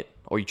about it.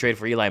 Or you trade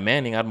for Eli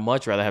Manning. I'd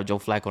much rather have Joe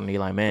Flacco than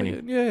Eli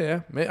Manning.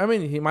 Yeah. I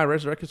mean, he might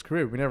resurrect his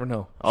career. We never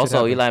know.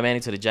 Also, Eli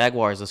Manning to the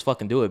Jaguars. Let's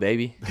fucking do it,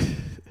 baby.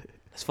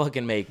 Let's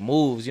fucking make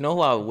moves. You know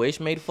who I wish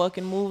made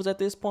fucking moves at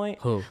this point?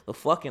 Who? The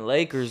fucking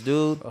Lakers,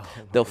 dude.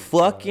 The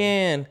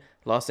fucking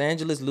Los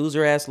Angeles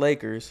loser-ass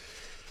Lakers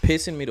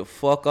pissing me the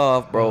fuck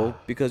off, bro,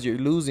 because you're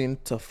losing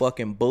to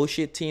fucking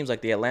bullshit teams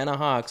like the Atlanta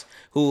Hawks,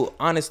 who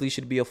honestly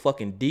should be a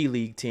fucking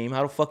D-League team.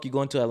 How the fuck you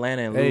go into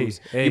Atlanta and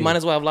lose? You might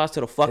as well have lost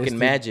to the fucking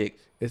Magic.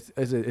 It's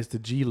the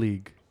G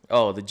League.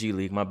 Oh, the G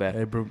League. My bad.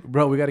 Hey,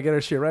 bro, we got to get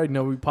our shit right.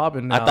 We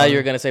popping now. I thought you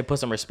were going to say put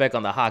some respect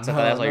on the Hawks. I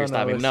thought that's why you're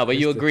stopping. No, but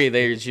you agree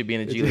they should be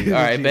in the G League. All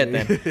right, bet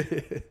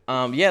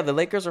then. Yeah, the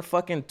Lakers are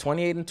fucking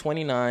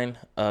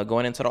 28-29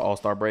 going into the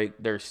All-Star break.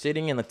 They're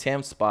sitting in the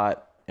 10th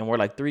spot, and we're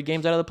like 3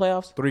 games out of the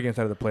playoffs? 3 games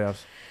out of the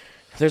playoffs.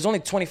 There's only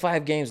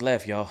 25 games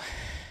left, y'all.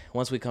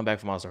 Once we come back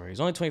from All-Star break.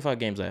 There's only 25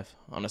 games left.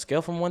 On a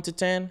scale from 1 to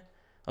 10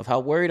 of how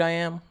worried I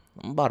am,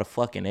 I'm about a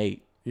fucking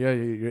 8. Yeah,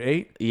 you're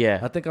 8? Yeah.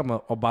 I think I'm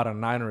about a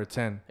 9 or a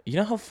 10. You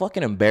know how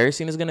fucking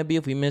embarrassing it's going to be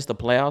if we miss the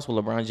playoffs with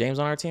LeBron James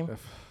on our team?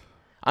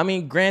 I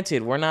mean,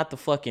 granted, we're not the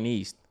fucking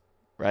East,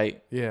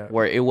 right? Yeah.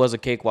 Where it was a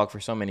cakewalk for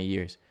so many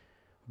years.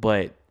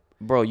 But,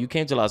 bro, you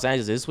came to Los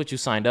Angeles. This is what you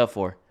signed up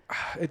for.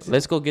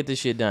 Let's go get this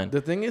shit done. The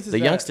thing is the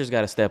youngsters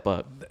got to step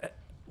up.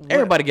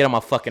 Everybody get on my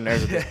fucking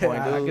nerves at this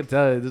point, dude. I can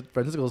tell you,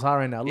 Francisco's hot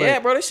right now. Look, yeah,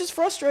 bro, this is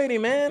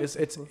frustrating, man.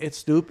 It's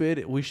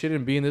stupid. We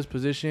shouldn't be in this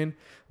position,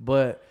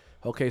 but...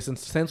 Okay,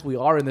 since we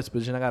are in this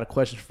position, I got a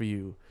question for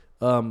you.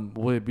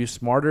 Would it be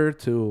smarter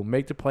to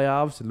make the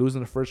playoffs and lose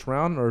in the first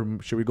round, or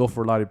should we go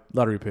for a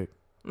lottery pick?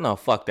 No,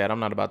 fuck that.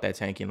 I'm not about that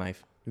tanking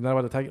life. You're not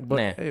about the tanking?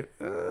 But,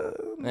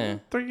 nah. Hey,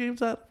 3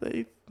 games out of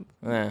 8.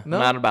 No?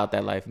 Not about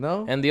that life.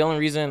 No? And the only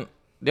reason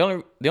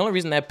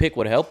that pick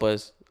would help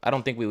us, I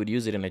don't think we would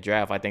use it in the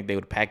draft. I think they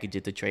would package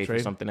it to trade for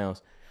something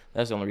else.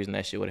 That's the only reason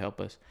that shit would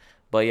help us.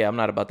 But, yeah, I'm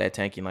not about that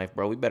tanking life,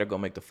 bro. We better go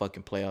make the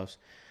fucking playoffs.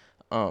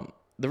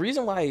 The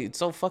reason why it's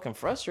so fucking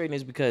frustrating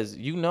is because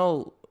you've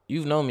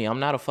known me. I'm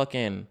not a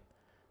fucking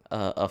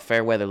a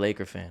fair weather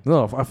Laker fan.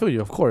 No, I feel you,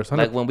 of course. 100%.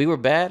 Like when we were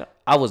bad,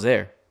 I was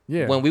there.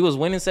 Yeah. When we was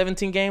winning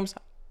 17 games,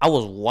 I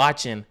was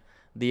watching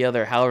the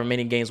other however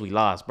many games we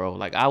lost, bro.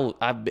 Like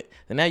and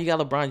now you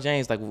got LeBron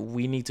James. Like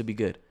we need to be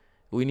good.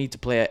 We need to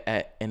play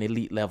at an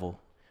elite level.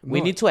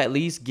 We need to at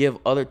least give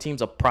other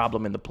teams a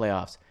problem in the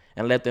playoffs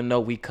and let them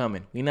know we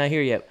coming. We not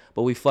here yet,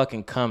 but we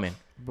fucking coming.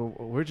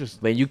 But we're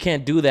just. But you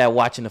can't do that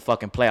watching the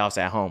fucking playoffs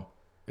at home.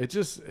 It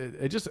just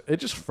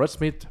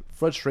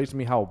frustrates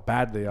me how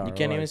bad they are. You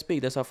can't even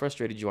speak. That's how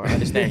frustrated you are. I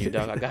understand you,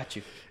 dog. I got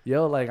you.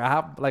 Yo, like I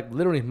have like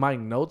literally my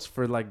notes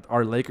for like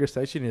our Lakers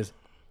section is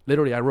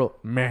literally I wrote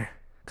meh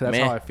because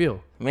that's how I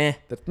feel. Meh.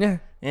 That's Yeah.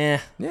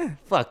 Yeah.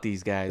 Fuck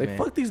these guys, like, man.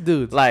 Fuck these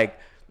dudes. Like,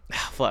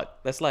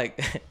 fuck. That's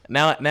like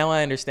now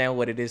I understand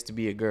what it is to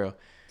be a girl.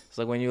 It's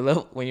like when you're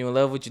in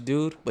love with your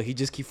dude, but he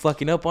just keep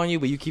fucking up on you,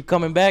 but you keep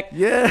coming back.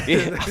 Yeah.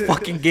 I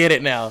fucking get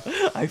it now.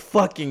 I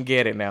fucking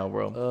get it now,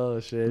 bro. Oh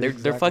shit.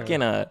 They're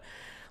fucking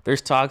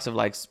there's talks of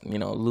like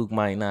Luke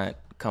might not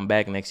come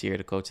back next year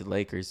to coach the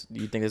Lakers. Do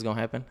you think that's gonna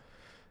happen?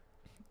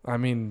 I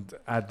mean,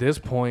 at this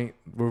point,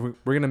 we're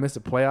gonna miss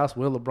the playoffs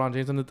with LeBron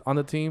James on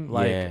the team.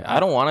 Like, yeah, I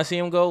don't want to see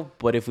him go,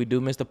 but if we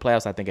do miss the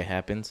playoffs, I think it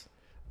happens.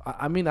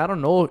 I mean, I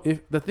don't know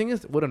if the thing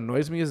is, what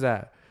annoys me is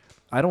that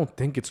I don't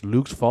think it's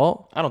Luke's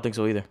fault, I don't think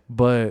so either.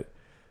 but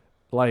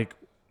like,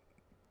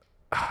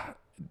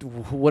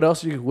 what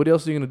else are you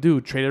gonna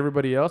do? Trade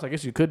everybody else? I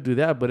guess you could do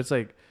that, but it's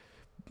like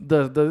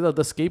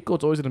the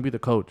scapegoat's always gonna be the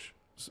coach,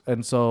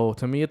 and so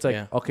to me, it's like,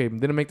 Yeah. okay,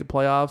 didn't make the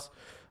playoffs,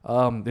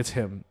 it's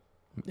him.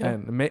 Yeah.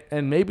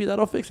 And maybe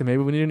that'll fix it.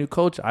 Maybe we need a new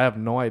coach. I have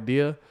no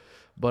idea,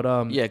 but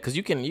Yeah, because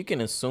you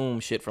can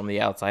assume shit from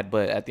the outside,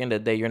 but at the end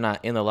of the day, you're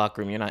not in the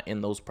locker room. You're not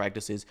in those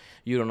practices.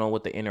 You don't know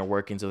what the inner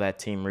workings of that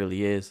team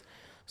really is.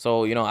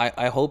 So,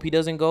 I hope he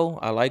doesn't go.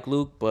 I like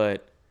Luke,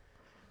 but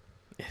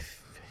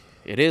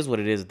it is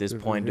what it is at this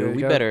point, dude.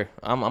 We better.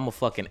 I'm a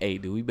fucking A,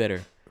 dude. We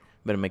better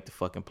make the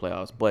fucking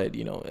playoffs. But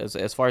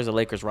as far as the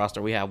Lakers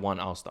roster, we have one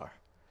All-Star.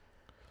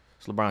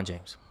 It's LeBron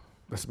James.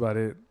 that's about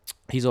it.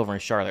 He's over in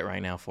Charlotte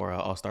right now for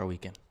All-Star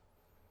weekend.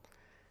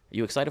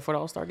 You excited for the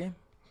All-Star game?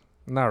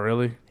 Not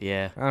really.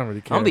 Yeah. I don't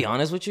really care. I'm gonna be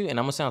honest with you, and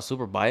I'm gonna sound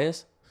super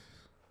biased.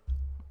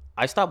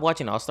 I stopped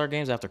watching All-Star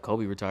games after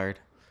Kobe retired.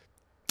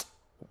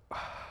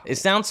 It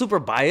sounds super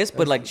biased,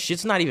 but like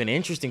shit's not even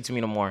interesting to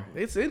me no more.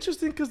 It's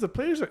interesting because the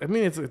players are. I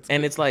mean, it's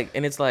And it's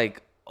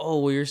like, oh,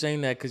 well, you're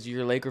saying that because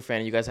you're a Laker fan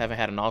and you guys haven't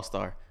had an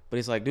All-Star. But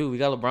it's like, dude, we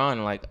got LeBron,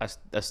 and like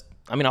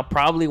I'll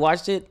probably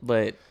watch it,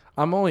 but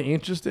I'm only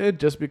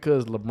interested just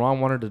because LeBron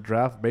wanted to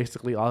draft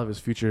basically all of his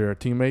future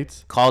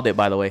teammates. called it,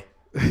 by the way.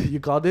 You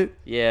called it?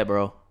 Yeah,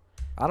 bro.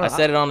 I I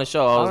said it on the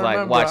show. I was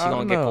like, watch, he's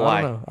gonna get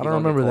Kawhi. I don't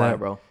remember that,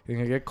 bro. He's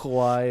gonna get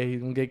Kawhi.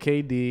 He's gonna get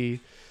KD.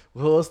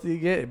 Who else do you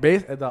get? You You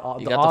got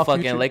the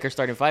fucking Lakers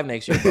starting 5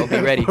 next year, bro.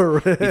 Get ready.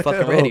 Be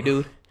fucking ready,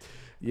 dude.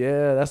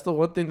 Yeah, that's the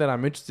one thing that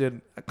I'm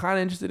kind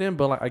of interested in.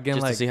 But like again,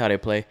 Just like to see how they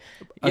play.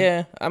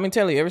 Yeah, I mean,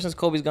 tell you, ever since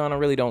Kobe's gone, I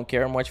really don't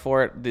care much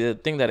for it. The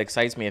thing that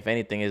excites me, if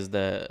anything, is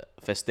the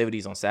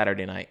festivities on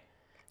Saturday night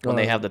when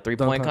they have the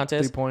 3-point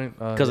contest.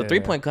 Because the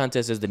 3-point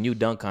contest is the new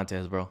dunk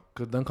contest, bro.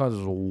 Because dunk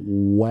contest is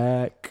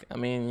whack. I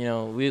mean,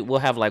 we'll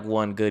have like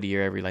one good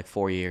year every like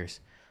 4 years,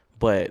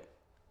 but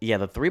yeah,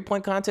 the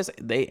 3-point contest,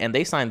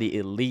 they signed the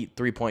elite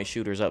 3-point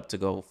shooters up to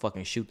go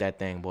fucking shoot that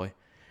thing, boy.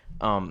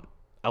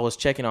 I was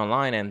checking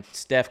online, and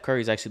Steph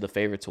Curry's actually the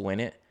favorite to win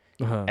it,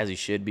 as he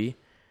should be.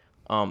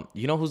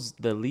 You know who's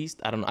the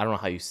least? I don't know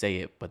how you say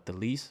it, but the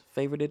least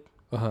favorited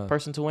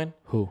person to win?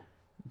 Who?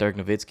 Dirk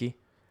Nowitzki.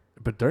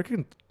 But Dirk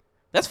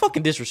That's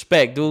fucking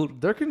disrespect, dude.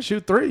 can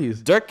shoot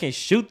threes. Dirk can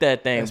shoot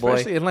that thing,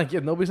 Especially, boy. and like, yeah,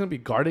 nobody's gonna be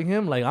guarding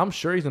him. Like, I'm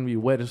sure he's gonna be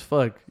wet as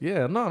fuck.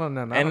 Yeah, no.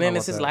 And then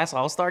it's his last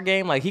All-Star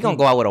game. Like, he gonna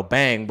go out with a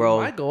bang, bro.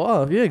 Might go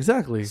off. Yeah,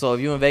 exactly. So if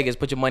you in Vegas,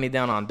 put your money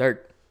down on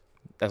Dirk.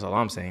 That's all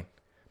I'm saying.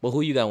 But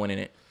who you got winning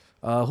it?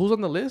 Who's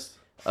on the list?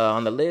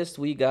 On the list,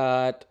 we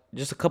got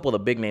just a couple of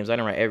the big names. I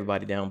didn't write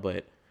everybody down,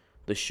 but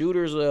the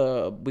shooters,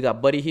 we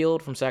got Buddy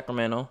Hield from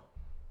Sacramento.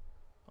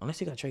 Unless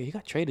he got traded. He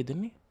got traded,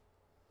 didn't he?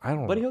 I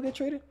don't Buddy know. Hield get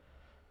traded?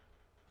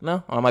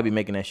 No? Oh, I might be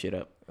making that shit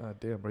up.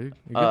 Damn, bro. You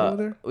get over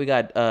there? We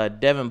got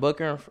Devin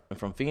Booker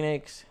from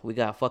Phoenix. We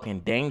got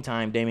fucking Dame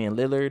Time, Damian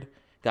Lillard.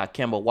 Got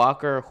Kemba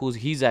Walker,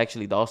 he's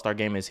actually the All-Star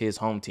game is his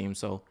home team,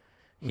 so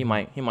he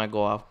might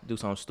go off, do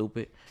something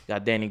stupid.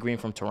 Got Danny Green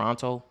from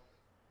Toronto.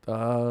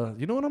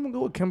 You know what? I'm gonna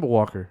go with Kemba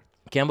Walker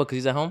Kemba, because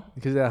he's at home?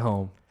 because he's at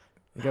home.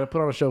 You gotta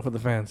put on a show for the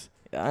fans.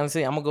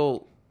 Honestly, I'm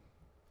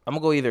gonna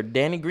go either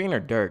Danny Green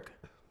or Dirk.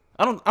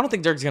 I don't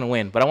think Dirk's gonna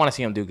win, but I want to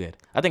see him do good.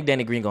 I think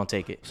Danny Green gonna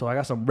take it. So I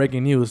got some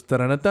breaking news.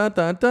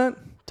 Dun-dun-dun-dun-dun.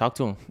 Talk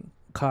to him.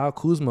 Kyle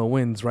Kuzma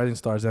wins Rising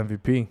Stars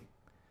MVP.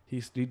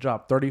 He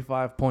dropped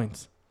 35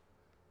 points.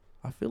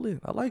 I feel it.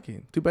 I like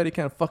it. Too bad he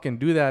can't fucking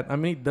do that. I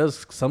mean, he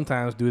does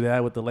sometimes do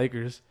that with the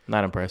Lakers.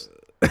 Not impressed.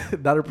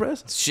 Not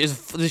impressed?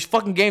 This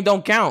fucking game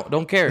don't count.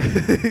 Don't care.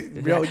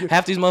 Yo,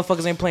 Half these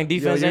motherfuckers ain't playing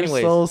defense you're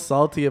anyways. so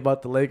salty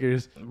about the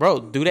Lakers.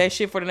 Bro, do that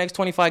shit for the next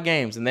 25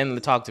 games and then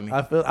talk to me.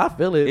 I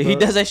feel it. If he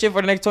bro. does that shit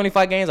for the next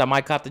 25 games, I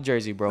might cop the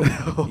jersey, bro.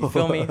 You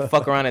feel me?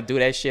 Fuck around and do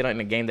that shit in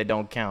a game that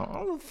don't count. I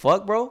don't give a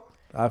fuck, bro.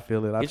 I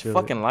feel it. Get your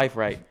fucking life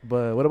right.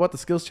 But what about the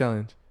skills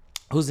challenge?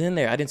 Who's in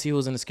there? I didn't see who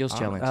was in the skills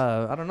challenge.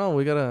 I don't know.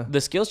 We gotta.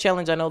 The skills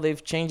challenge, I know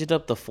they've changed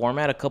up the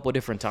format a couple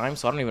different times,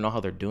 so I don't even know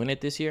how they're doing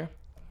it this year.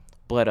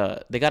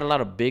 But they got a lot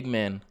of big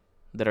men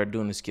that are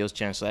doing the skills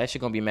challenge, so that's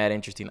actually gonna be mad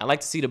interesting. I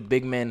like to see the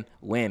big men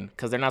win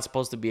because they're not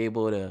supposed to be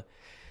able to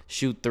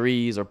shoot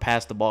threes or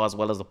pass the ball as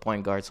well as the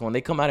point guards. So when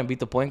they come out and beat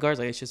the point guards,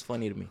 like, it's just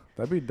funny to me.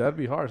 That'd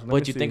be hard. So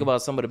But you think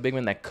about some of the big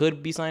men that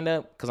could be signed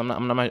up, because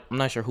I'm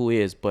not sure who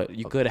is, but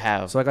you could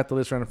have. So I got the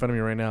list right in front of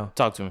me right now.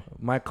 Talk to me.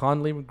 Mike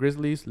Conley,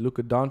 Grizzlies.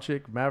 Luka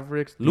Doncic,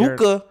 Mavericks.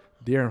 Luka.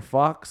 De'Aaron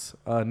Fox,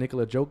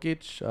 Nikola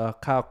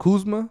Jokic, Kyle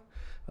Kuzma,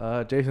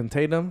 Jason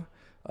Tatum,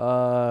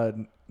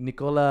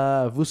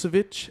 Nikola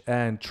Vucevic,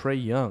 and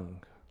Trae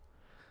Young.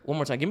 One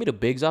more time. Give me the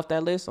bigs off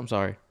that list. I'm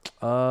sorry.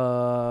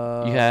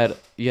 You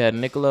You had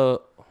Nikola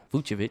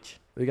Vucevic.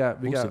 We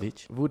got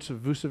Vucevic.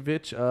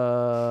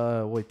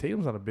 Vucevic. Wait,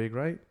 Tatum's not a big,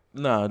 right?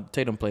 No,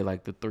 Tatum played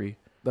like the 3.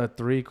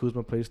 3.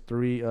 Kuzma plays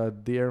 3.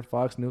 De'Aaron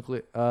Fox,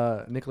 Nikola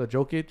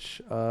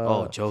Jokic.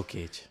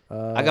 Jokic.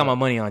 I got my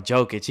money on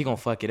Jokic. He gonna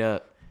fuck it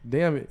up.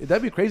 Damn,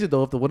 that'd be crazy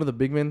though if one of the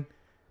big men.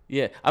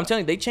 Yeah, I'm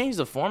telling you, they changed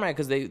the format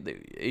because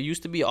it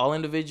used to be all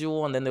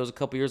individual, and then there was a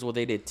couple years where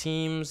they did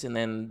teams, and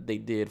then they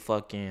did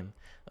fucking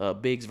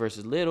bigs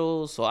versus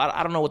littles. So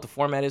I don't know what the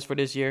format is for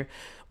this year,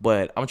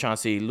 but I'm trying to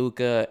see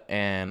Luka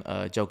and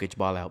Jokic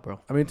ball out, bro.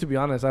 I mean, to be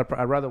honest, I'd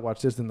rather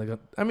watch this than the.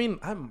 I mean,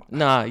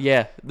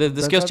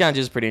 the skills challenge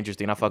is pretty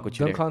interesting. I fuck with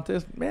you dunk there.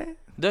 contest, man.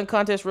 Dunk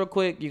contest, real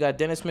quick. You got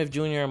Dennis Smith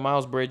Jr.,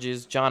 Miles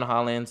Bridges, John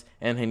Hollins,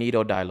 and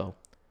Hanito Dilo.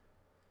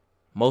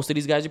 Most of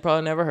these guys you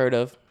probably never heard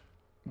of.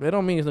 They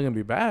don't mean it's not gonna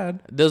be bad.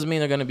 Doesn't mean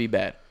they're gonna be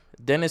bad.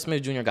 Dennis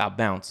Smith Jr. got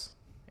bounced,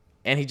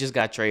 and he just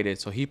got traded,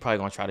 so he probably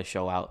gonna try to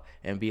show out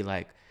and be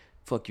like,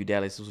 "Fuck you,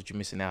 Dallas. This is what you're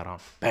missing out on."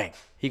 Bang.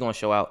 He gonna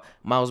show out.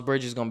 Miles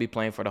Bridges is gonna be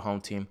playing for the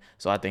home team,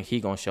 so I think he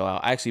gonna show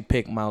out. I actually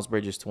picked Miles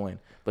Bridges to win,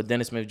 but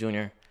Dennis Smith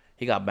Jr.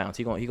 he got bounced.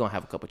 He gonna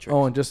have a couple tricks.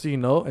 Oh, and just so you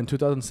know, in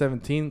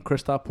 2017,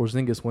 Kristaps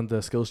Porzingis won the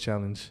skills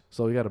challenge,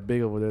 so we got a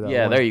big over there.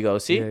 Yeah, there you go.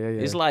 See, Yeah.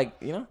 It's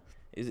like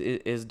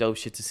it's dope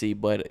shit to see,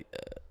 but.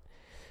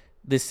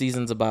 This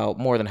season's about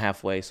more than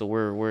halfway, so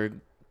we're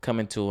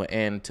coming to an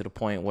end, to the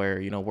point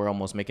where we're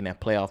almost making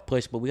that playoff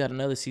push. But we got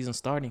another season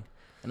starting,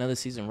 another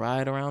season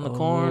right around the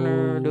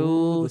corner,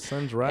 dude. The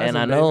sun's rising, and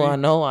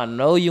I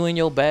know you in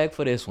your bag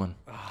for this one.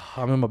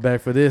 I'm in my bag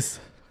for this.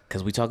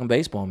 Cause we talking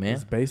baseball, man.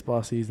 It's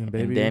baseball season,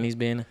 baby. And Danny's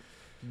been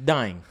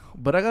dying.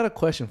 But I got a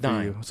question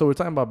for you. So we're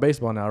talking about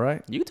baseball now,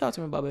 right? You can talk to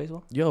me about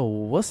baseball. Yo,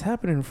 what's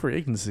happening in free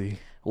agency?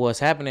 What's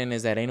happening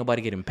is that ain't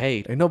nobody getting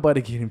paid. Ain't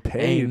nobody getting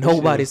paid. Ain't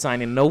nobody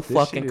signing no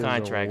fucking shit is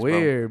contracts,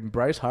 weird. bro.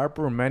 Bryce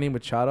Harper and Manny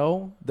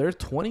Machado, they're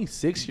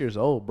 26 years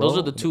old, bro. Those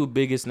are the two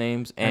biggest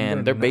names,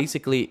 and they're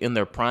basically in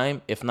their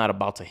prime, if not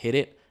about to hit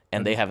it,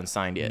 and they haven't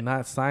signed yet.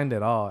 Not signed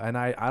at all. And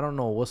I don't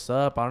know what's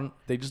up.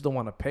 They just don't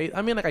want to pay.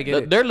 I mean, like, I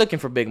get it. They're looking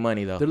for big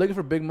money, though. They're looking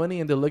for big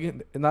money, and they're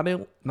looking not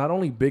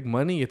only big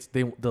money, it's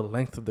the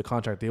length of the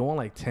contract. They want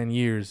like 10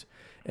 years.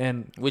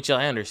 And which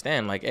I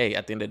understand. Like, hey,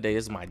 at the end of the day,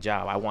 this is my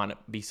job. I want to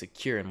be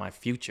secure in my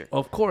future.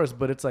 Of course,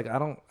 but it's like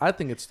I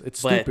think it's but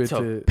stupid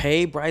to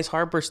pay Bryce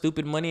Harper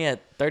stupid money at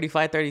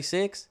 35,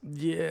 36.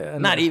 Yeah,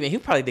 not even.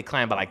 He'll probably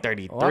decline by like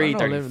 33,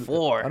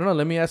 34. I don't know.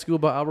 Let me ask you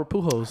about Albert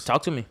Pujols.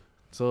 Talk to me.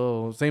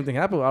 So same thing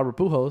happened with Albert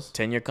Pujols.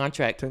 10-year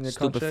contract. 10-year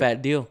stupid contract.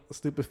 Fat deal.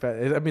 Stupid fat.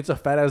 I mean, it's a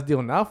fat ass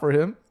deal now for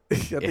him. I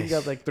think he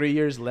got like 3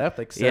 years left.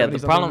 Like 70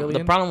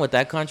 the problem with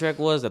that contract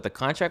was that the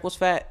contract was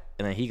fat,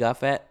 and then he got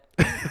fat.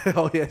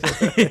 Oh yeah.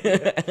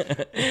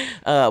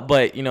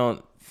 But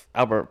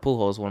Albert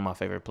Pujols is one of my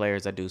favorite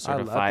players. That dude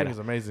certified. I think he's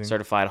amazing.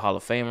 Certified Hall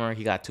of Famer.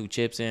 He got 2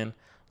 chips in.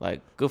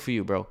 Like, good for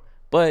you, bro.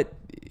 But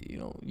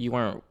you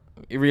weren't,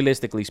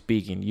 realistically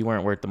speaking, you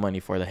weren't worth the money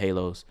for the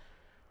Halos.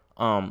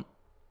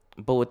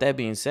 But with that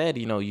being said,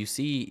 you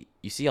see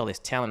all this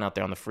talent out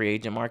there on the free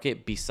agent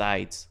market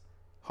besides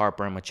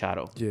Harper and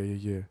Machado.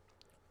 Yeah.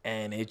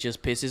 And it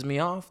just pisses me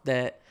off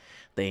that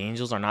the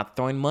Angels are not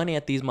throwing money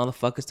at these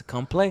motherfuckers to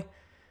come play.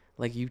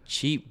 Like, you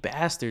cheap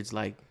bastards.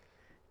 Like,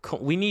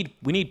 we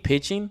need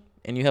pitching,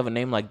 and you have a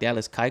name like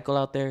Dallas Keuchel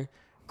out there,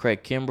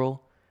 Craig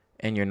Kimbrell,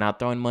 and you're not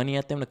throwing money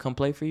at them to come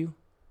play for you?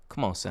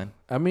 Come on, son.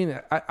 I mean,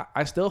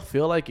 I still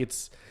feel like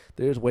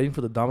they're just waiting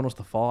for the dominoes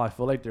to fall. I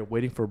feel like they're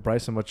waiting for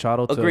Bryson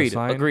Machado to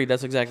sign. Agreed.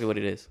 That's exactly what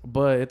it is.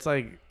 But it's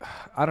like,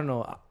 I don't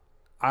know.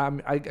 I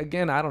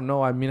don't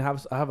know. I mean, I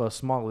have a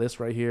small list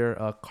right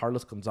here.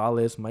 Carlos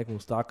Gonzalez, Mike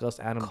Moustakas,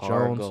 Adam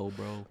Jones,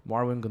 bro.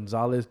 Marwin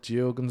Gonzalez,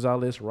 Gio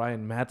Gonzalez,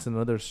 Ryan Matson,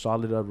 another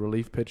solid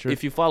relief pitcher.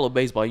 If you follow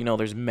baseball,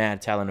 there's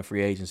mad talent in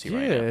free agency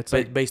right now. It's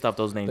like, based off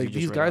those names. Like,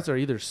 these guys are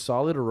either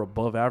solid or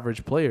above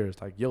average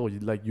players. Like, yo,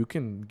 you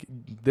can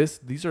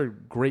these are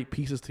great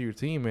pieces to your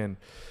team, and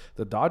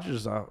the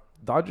Dodgers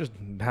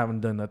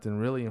haven't done nothing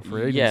really in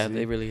free agency. Yeah,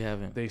 they really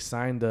haven't. They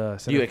signed. Do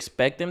you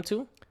expect them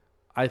to?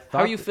 I thought.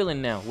 How are you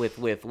feeling now with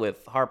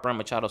Harper and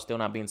Machado still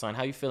not being signed?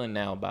 How are you feeling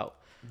now about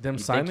them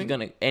signing?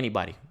 Think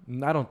anybody?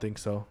 I don't think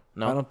so.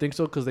 No, I don't think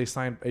so because they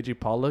signed AJ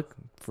Pollock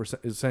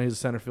he's a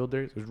center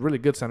fielder. He's a really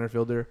good center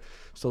fielder.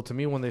 So to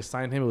me, when they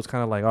signed him, it was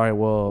kind of like, all right,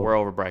 well, we're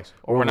over Bryce,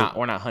 or we're not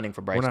hunting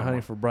for Bryce. We're not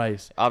hunting for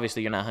Bryce.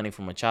 Obviously, you're not hunting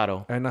for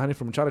Machado. And not hunting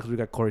for Machado because we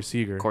got Corey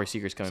Seager. Corey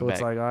Seager's coming back.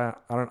 So it's like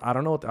I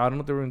don't know what they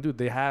were gonna do.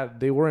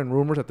 They were in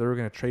rumors that they were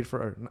gonna trade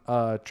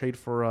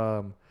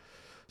for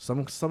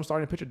some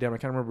starting pitcher. Damn, I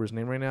can't remember his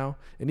name right now.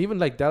 And even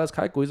like Dallas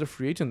Keuchel, he's a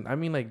free agent. I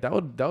mean, like that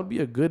would be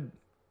a good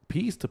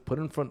piece to put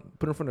in front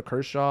of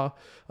Kershaw,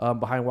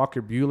 behind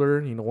Walker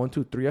Buehler. 1,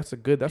 2, 3. That's a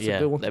good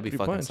 1, that'd be 2, 3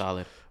 fucking punch.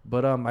 solid.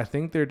 But I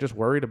think they're just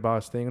worried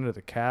about staying under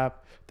the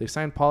cap. They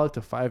signed Pollock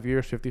to 5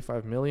 years,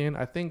 $55 million.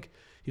 I think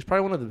he's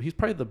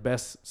probably the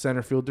best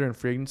center fielder in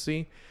free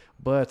agency.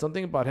 But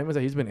something about him is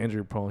that he's been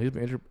injury prone. He's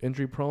been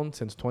injury prone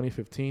since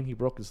 2015. He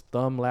broke his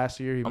thumb last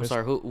year. I'm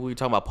sorry, who were you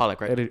talking about? Pollock,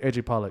 right?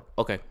 AJ Pollock.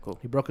 Okay, cool.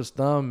 He broke his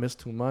thumb,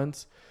 missed 2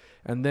 months.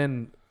 And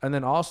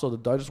then also the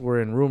Dodgers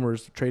were in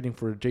rumors trading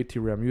for JT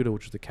Realmuto,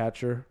 which is the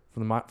catcher for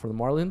the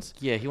Marlins.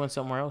 Yeah, he went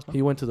somewhere else. No?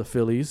 He went to the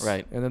Phillies.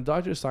 Right. And the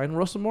Dodgers signed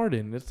Russell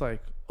Martin. It's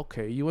like,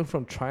 okay, you went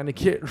from trying to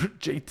get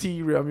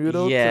JT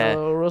Realmuto Yeah, to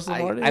Russell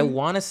Martin. I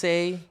want to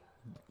say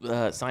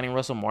signing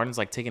Russell Martin's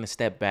like taking a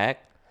step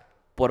back,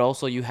 but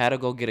also you had to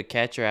go get a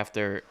catcher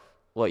after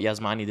what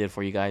Yasmani did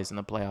for you guys in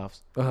the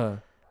playoffs. Uh-huh.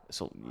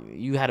 So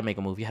you had to make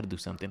a move. You had to do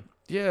something.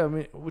 Yeah, I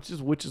mean, which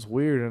is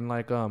weird. And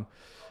like on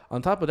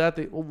top of that,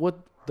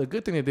 the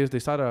good thing they did is they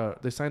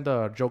signed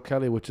Joe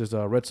Kelly, which is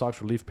a Red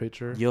Sox relief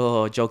pitcher.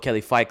 Yo, Joe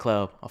Kelly, Fight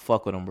Club. I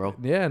fuck with him, bro.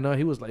 Yeah, no,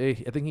 he was like,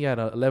 I think he had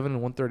 11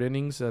 and 1/3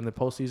 innings in the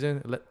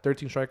postseason,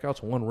 13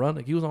 strikeouts, 1 run.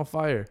 Like, he was on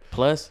fire.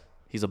 Plus,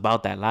 he's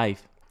about that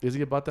life. Is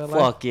he about that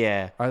life? Fuck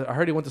yeah. I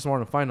heard he went to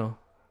Marlin final.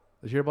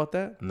 Did you hear about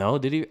that? No,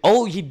 did he?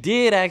 Oh, he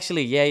did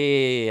actually.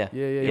 Yeah.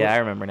 Yeah. I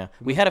remember now.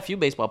 We had a few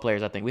baseball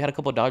players, I think. We had a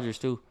couple of Dodgers,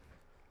 too.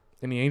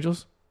 Any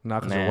Angels?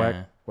 Not because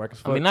they're whack as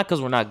fuck. I mean, not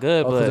because we're not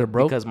good, 'cause they're but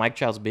broke? because Mike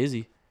Trout's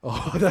busy.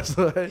 Oh, that's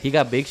what. He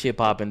got big shit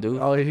popping, dude.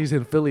 Oh, he's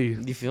in Philly.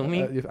 You feel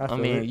me? I I feel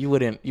mean, it. you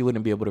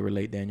wouldn't be able to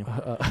relate, Daniel.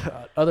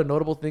 Other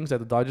notable things that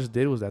the Dodgers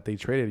did was that they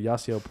traded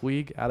Yasiel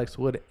Puig, Alex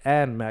Wood,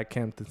 and Matt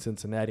Kemp to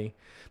Cincinnati.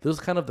 This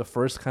was kind of the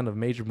first kind of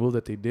major move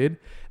that they did.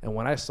 And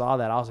when I saw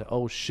that, I was like,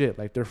 oh, shit.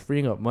 Like, they're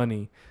freeing up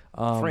money.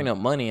 Freeing up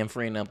money and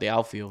freeing up the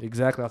outfield.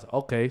 Exactly. I was like,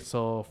 okay,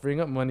 so freeing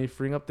up money,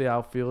 freeing up the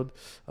outfield.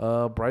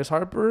 Bryce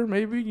Harper,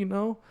 maybe, you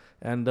know.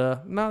 And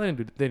no, they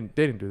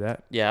didn't do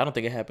that. Yeah, I don't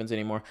think it happens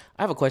anymore.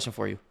 I have a question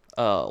for you.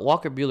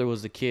 Walker Buehler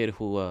was the kid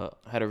who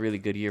had a really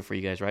good year for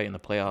you guys, right? In the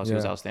playoffs, he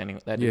was Yeah. outstanding.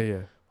 That Yeah, dude.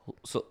 yeah.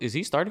 So is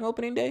he starting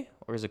opening day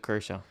or is it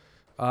Kershaw?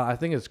 I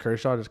think it's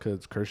Kershaw just because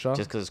it's Kershaw.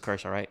 Just because it's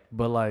Kershaw, right?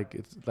 But like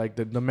it's like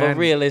the man. But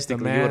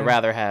realistically, you would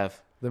rather have.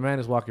 the man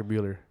is Walker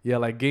Buehler. Yeah,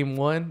 like game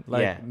 1,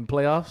 like Yeah. in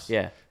playoffs.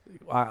 Yeah.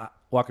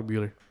 Walker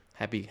Buehler.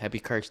 Happy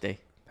Kirsch Day.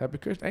 Happy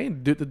Christmas.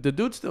 Ain't the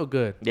dude's still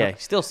good. Yeah,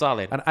 he's still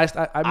solid. And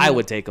I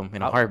would take him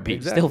in a heartbeat.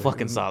 Exactly. Still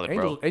fucking solid,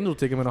 bro. Angels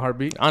take him in a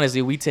heartbeat.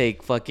 Honestly, we'll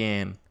take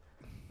fucking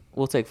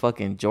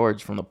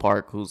George from the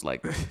park, who's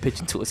like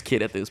pitching to his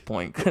kid at this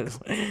point, because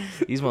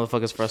these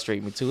motherfuckers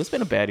frustrate me too. It's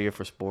been a bad year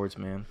for sports,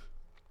 man.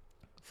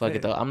 Fuck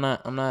it though. I'm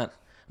not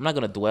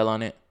gonna dwell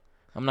on it.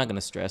 I'm not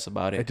gonna stress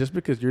about And it. just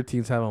because your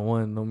teams haven't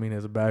won, don't mean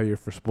it's a bad year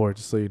for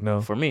sports. Just so you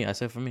know. For me, I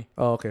said for me.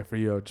 Oh, okay, for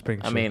you. Just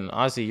paying. I mean,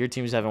 honestly, your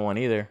teams haven't won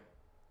either.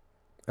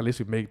 at least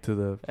we make it to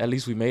the. At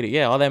least we made it.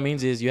 Yeah, all that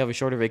means is you have a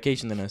shorter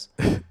vacation than us.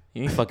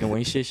 You ain't fucking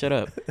win shit. Shut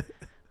up.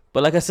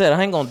 But like I said,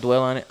 I ain't gonna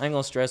dwell on it. I ain't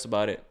gonna stress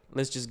about it.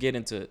 Let's just get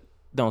into it.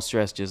 Don't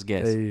stress, just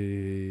guess.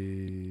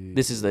 Hey.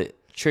 This is the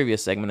trivia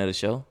segment of the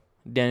show.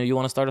 Daniel, you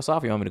want to start us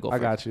off or you want me to go I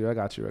first?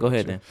 got you. Go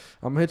ahead then.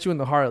 I'm gonna hit you in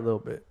the heart a little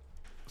bit.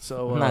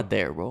 So I'm not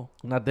there, bro.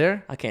 Not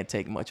there. I can't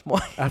take much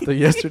more. After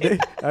yesterday.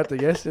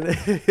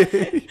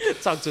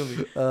 Talk to me.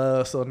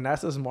 So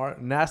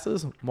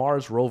NASA's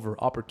Mars rover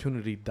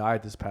Opportunity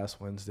died this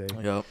past Wednesday.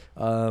 Yep.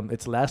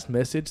 Its last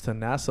message to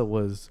NASA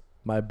was,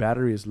 "My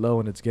battery is low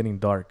and it's getting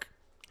dark."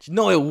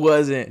 No, it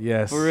wasn't.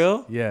 Yes. For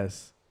real?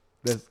 Yes.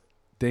 That's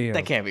damn.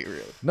 That can't be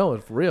real. No,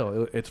 it's for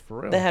real. It's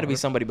for real. There had to be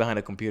somebody behind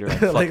a computer like,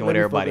 fucking with let me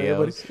everybody fuck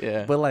else.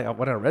 Yeah. But like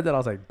when I read that, I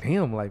was like,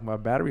 damn. Like my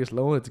battery is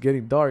low and it's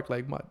getting dark.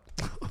 Like my.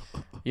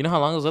 You know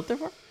how long it was up there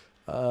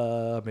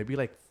for? Maybe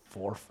like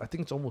 4. I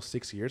think it's almost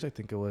 6 years. I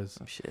think it was.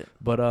 Oh shit.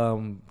 But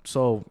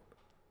so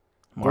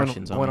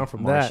Martians. going on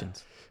from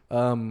Martians.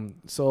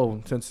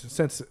 so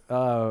since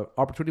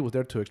Opportunity was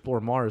there to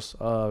explore Mars,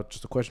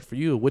 just a question for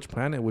you: which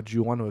planet would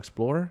you want to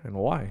explore and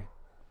why?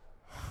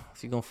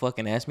 If you're gonna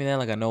fucking ask me that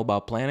like I know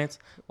about planets,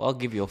 well, I'll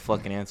give you a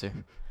fucking answer.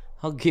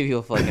 I'll give you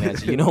a fucking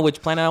answer. You know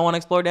which planet I want to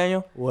explore,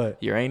 Daniel?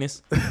 What?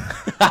 Uranus.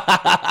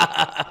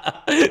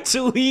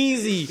 Too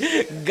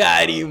easy.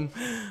 Got him.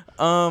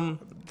 I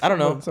don't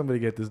know. Somebody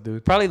get this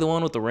dude. Probably the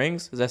one with the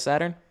rings. Is that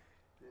Saturn?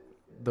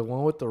 The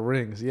one with the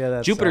rings. Yeah,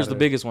 that's Jupiter's Saturn. the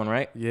biggest one,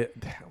 right? Yeah.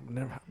 Damn,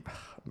 never.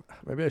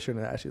 Maybe I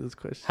shouldn't have asked you this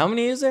question. How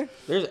many is there?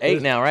 There's 8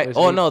 There's- now, right? there's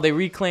Oh 8. no, they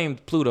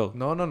reclaimed Pluto.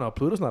 No.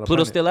 Pluto's not a Pluto's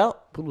planet. still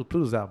out?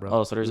 Pluto's out, bro.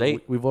 Oh, so there's We-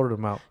 8? We voted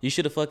him out. You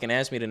should have fucking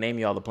asked me to name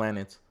you all the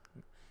planets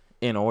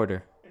in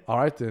order. All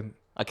right then.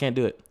 I can't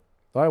do it.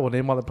 All right, we'll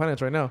name all the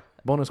planets right now.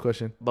 Bonus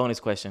question. Bonus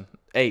question.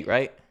 8,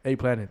 right? 8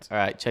 planets. All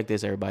right, check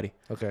this, everybody.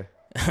 Okay.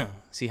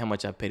 See how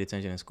much I paid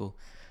attention in school.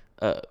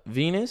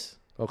 Venus,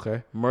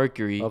 Okay.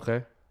 Mercury,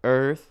 Okay.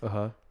 Earth, Uh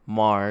huh.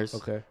 Mars,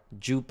 Okay.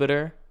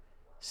 Jupiter,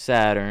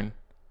 Saturn,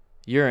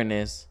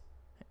 Uranus,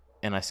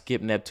 and I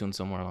skipped Neptune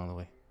somewhere along the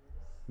way.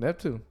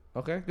 Neptune.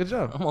 Okay. Good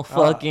job. I'm a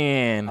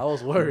fucking I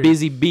was worried.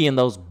 busy bee in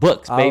those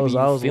books, baby.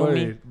 I was you feel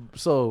worried. me?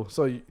 So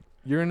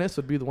Uranus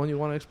would be the one you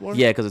want to explore?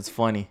 Yeah, because it's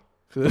funny.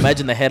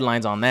 Imagine the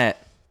headlines on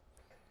that.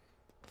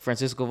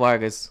 Francisco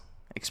Vargas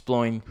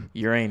exploring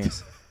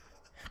Uranus.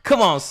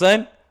 Come on,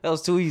 son. That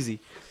was too easy.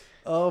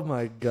 Oh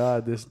my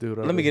God, this dude.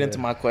 Let me get into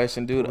my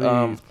question, dude.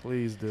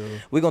 Please do.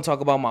 We're going to talk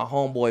about my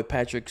homeboy,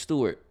 Patrick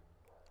Stewart.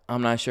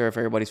 I'm not sure if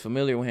everybody's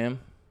familiar with him.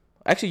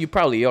 Actually, you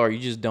probably are. You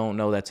just don't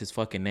know that's his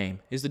fucking name.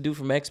 He's the dude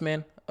from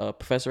X-Men,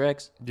 Professor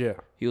X. Yeah.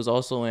 He was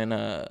also in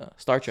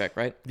Star Trek,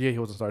 right? Yeah, he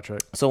was in Star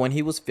Trek. So when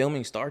he was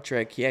filming Star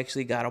Trek, he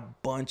actually got a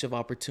bunch of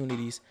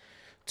opportunities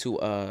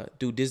to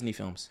do Disney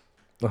films.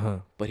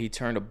 but he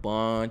turned a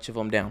bunch of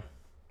them down.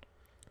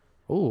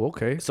 Oh,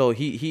 okay. So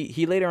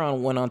he later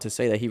on went on to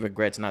say that he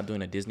regrets not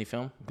doing a Disney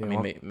film. Damn,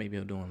 I mean, maybe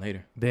he'll do one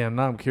later. Damn,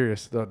 now I'm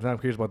curious. Now I'm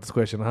curious about this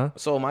question, huh?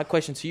 So my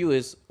question to you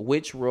is,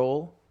 which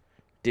role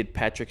did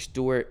Patrick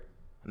Stewart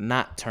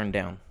not turn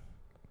down?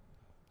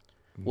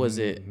 Was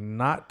it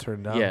not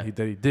turned down? Yeah. He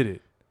did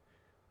it.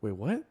 Wait,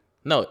 what?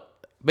 no?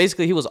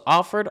 Basically, he was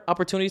offered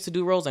opportunities to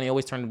do roles, and he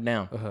always turned them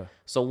down.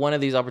 So one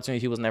of these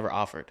opportunities he was never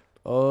offered.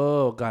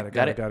 Oh, got it.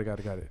 Got it? Got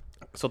it.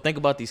 So think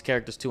about these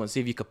characters too, and see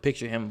if you could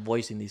picture him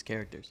voicing these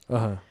characters.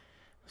 Uh-huh.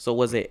 So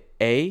was it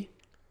A,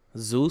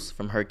 Zeus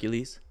from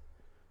Hercules?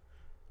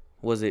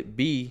 Was it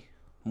B,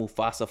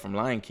 Mufasa from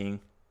Lion King?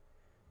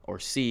 Or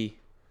C,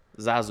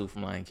 Zazu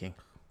from Lion King?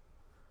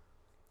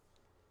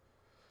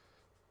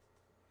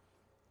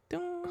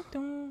 Dun,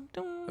 dun,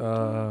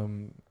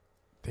 dun.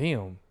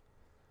 Damn.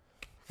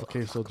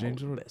 Okay, so Come on with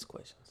James, the best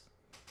questions.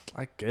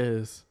 I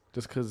guess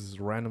just because it's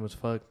random as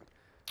fuck,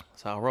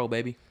 That's how I roll,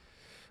 baby.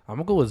 I'm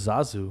gonna go with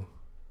Zazu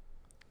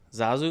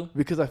Zazu?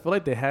 because I feel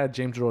like they had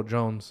James Earl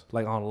Jones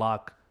like on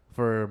lock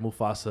for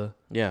Mufasa,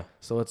 Yeah.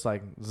 so it's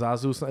like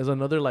Zazu is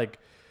another like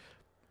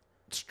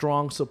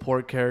strong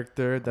support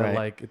character that Right.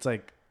 like it's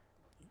like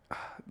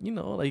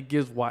like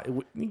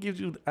he gives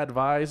you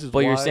advice. But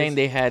you're saying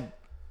they had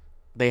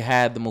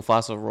the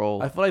Mufasa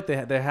role. I feel like they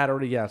had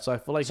already, yeah. So I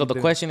feel like So he the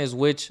didn't- question is,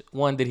 which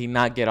one did he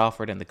not get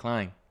offered and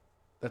decline?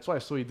 That's why.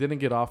 So he didn't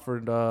get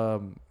offered. I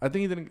think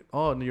he didn't.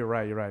 Oh no, you're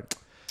right.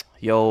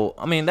 Yo,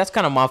 I mean, that's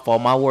kind of my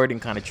fault. My wording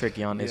kind of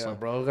tricky on this Yeah, one.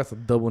 bro, got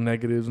some double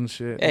negatives and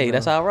shit. Hey,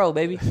 that's how I roll,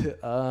 baby.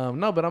 No,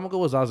 but I'm gonna go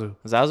with Zazu.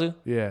 Zazu?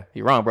 Yeah.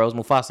 You're wrong, bro. It's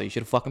Mufasa. You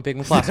should have fucking picked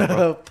Mufasa,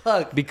 bro.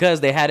 Fuck.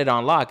 Because they had it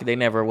on lock, they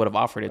never would have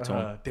offered it to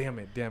him. Damn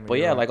it. But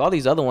yeah, like all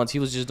these other ones, he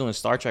was just doing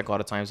Star Trek all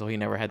the time, so he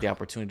never had the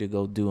opportunity to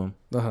go do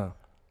them.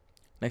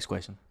 Next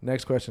question.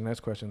 Next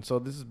question. So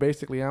this is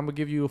basically I'm gonna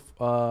give you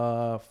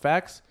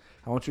facts.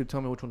 I want you to tell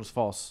me which one is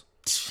false.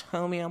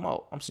 Tell me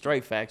I'm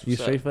straight facts. You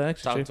What's straight up?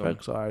 facts? Talk Straight to me.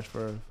 facts. All right.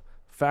 For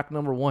fact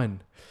number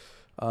 1,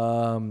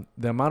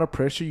 the amount of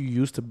pressure you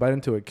use to bite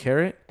into a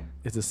carrot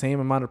is the same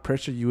amount of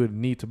pressure you would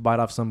need to bite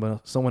off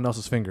someone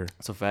else's finger.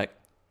 It's a fact.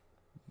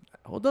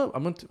 Hold up.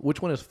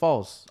 Which one is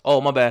false?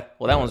 Oh, my bad.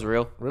 Well, that one's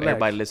real. Relax.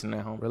 Everybody listening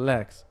at home.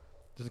 Relax.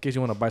 Just in case you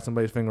want to bite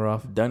somebody's finger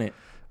off. Done it.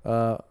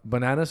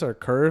 Bananas are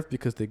curved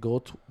because they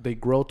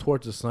grow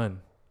towards the sun.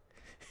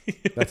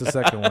 That's the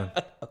second one.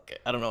 Okay,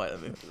 I don't know why that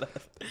made me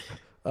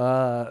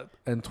laugh.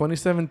 In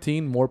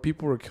 2017, more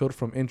people were killed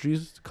from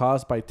injuries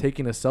caused by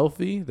taking a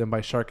selfie than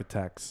by shark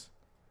attacks.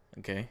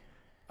 Okay.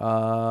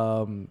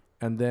 And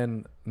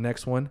then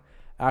next one,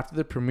 after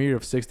the premiere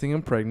of 16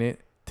 and Pregnant,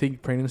 teen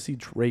pregnancy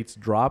rates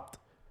dropped.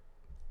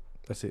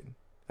 That's it.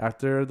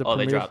 After the They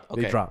premiere, dropped.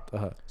 They Okay. dropped.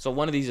 So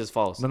one of these is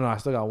false. No, I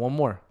still got one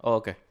more. Oh,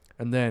 okay.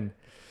 And then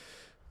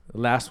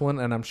last one,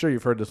 and I'm sure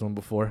you've heard this one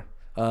before.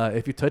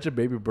 If you touch a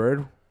baby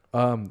bird,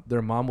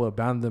 their mom will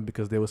abandon them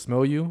because they will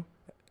smell you.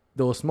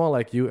 They will smell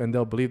like you, and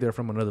they'll believe they're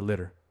from another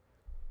litter.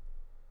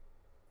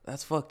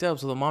 That's fucked up.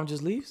 So the mom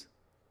just leaves?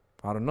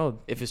 I don't know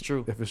If it's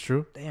true. if it's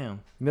true.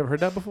 Damn. You never heard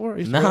that before? I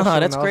used to Nah, hear that shit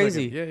when that's I was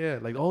like crazy. yeah.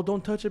 Like, oh,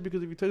 don't touch it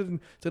because if you touch it,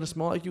 it's gonna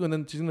smell like you, and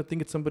then she's gonna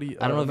think it's somebody.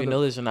 I don't know if you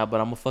know this or not, but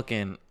I'm a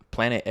fucking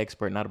planet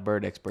expert, not a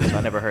bird expert. So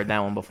I never heard that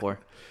one before.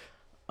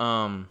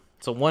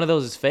 So one of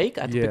those is fake?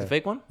 I have to pick Yeah. the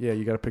fake one? Yeah,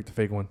 you gotta pick the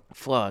fake one.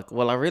 Fuck.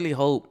 Well, I really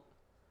hope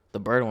the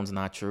bird one's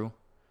not true.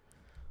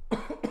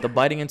 The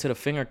biting into the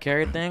finger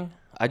carrot thing,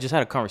 I just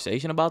had a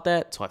conversation about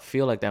that, so I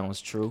feel like that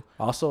one's true.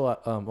 Also,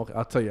 okay,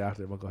 I'll tell you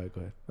after. But go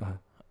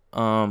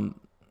ahead.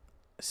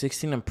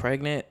 16 and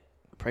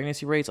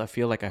pregnancy rates, I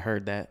feel like I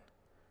heard that.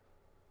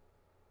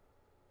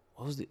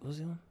 What was the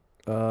one?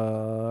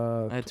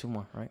 I had two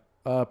more,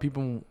 right?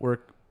 People were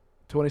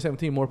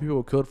 2017. More people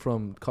were killed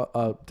from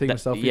taking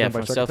selfies Yeah, than by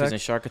from shark selfies attacks.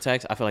 and shark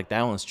attacks. I feel like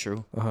that one's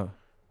true. Uh-huh.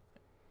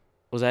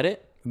 Was that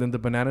it? And then the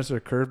bananas are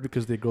curved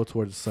because they grow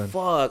towards the sun.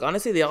 Fuck.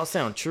 Honestly, they all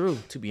sound true,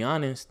 to be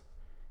honest.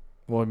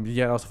 Well,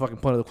 yeah, that was the fucking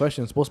point of the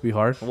question. It's supposed to be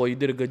hard. Well, you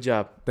did a good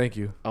job. Thank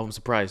you. I'm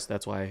surprised.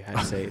 That's why I had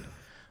to say it.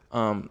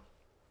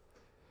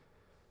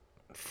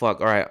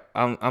 Fuck. All right.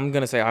 I'm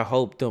gonna say I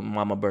hope the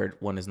mama bird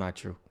one is not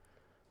true.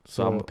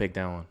 So I'm gonna pick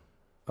that one.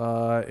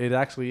 It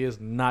actually is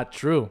not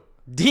true.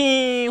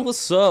 Damn,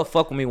 what's up?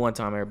 Fuck with me one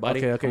time, everybody.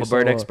 Okay, I'm a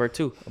bird so, expert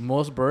too.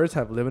 Most birds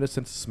have limited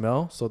sense of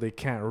smell, so they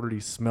can't really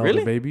smell Really?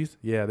 the babies.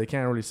 Yeah, they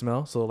can't really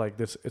smell. So like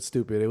this, it's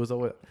stupid. It was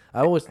always I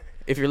always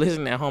If you're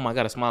listening at home, I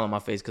got a smile on my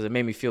face because it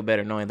made me feel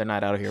better knowing they're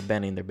not out here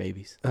bending their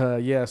babies.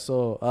 yeah.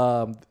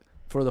 So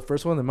for the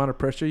first one, the amount of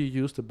pressure you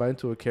use to bite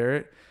into a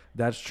carrot,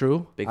 that's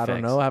true. Big I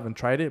don't facts. know. I haven't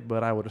tried it,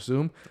 but I would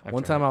assume.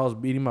 One tried time I was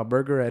eating my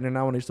burger at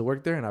In-N-Out when I used to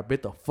work there, and I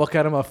bit the fuck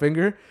out of my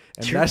finger.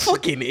 And You're a that shit-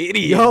 fucking idiot,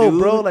 Yo, dude.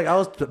 bro, like I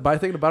was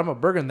taking the bite of my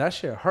burger, and that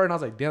shit hurt. And I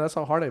was like, damn, that's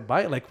how hard I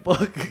bite. Like,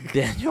 fuck.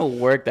 Daniel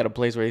worked at a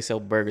place where they sell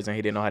burgers and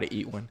he didn't know how to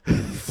eat one.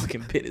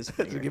 fucking bit his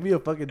finger. Give me a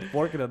fucking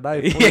fork and a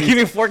knife. Yeah, please. give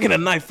me a fork and a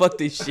knife. Fuck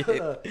this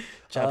shit.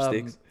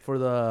 Chopsticks. For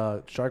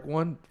the shark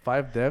one,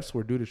 5 deaths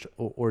were due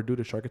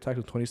to shark attacks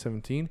in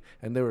 2017,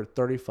 and there were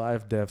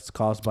 35 deaths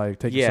caused by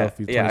taking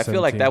selfies. Yeah, I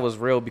feel like that was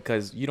real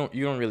because you don't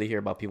really hear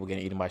about people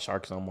getting eaten by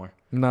sharks no more.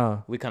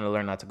 Nah, We kind of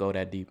learned not to go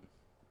that deep.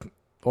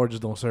 or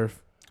just don't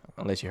surf.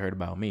 Unless you heard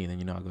about me, then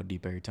you know I go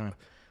deep every time.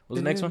 What's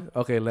the next one?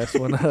 Okay, last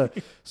one.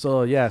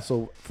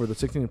 So for the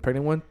 16 and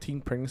pregnant one, teen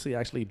pregnancy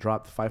actually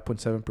dropped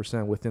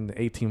 5.7% within the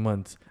 18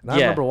 months. And I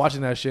remember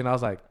watching that shit, and I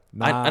was like,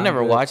 nah. I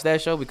never watched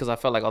that show because I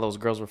felt like all those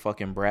girls were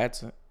fucking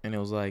brats, and it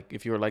was like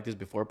if you were like this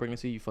before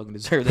pregnancy, you fucking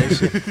deserve that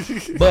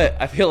shit. But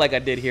I feel like I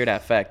did hear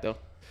that fact though.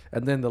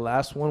 And then the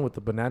last one with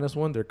the bananas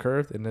one, they're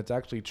curved, and it's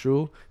actually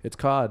true. It's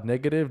called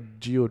negative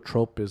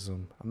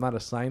geotropism. I'm not a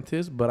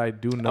scientist, but I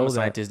do know I'm a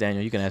scientist,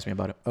 Daniel. You can ask me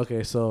about it.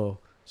 Okay, so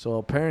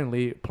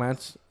apparently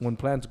when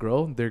plants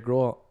grow, they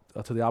grow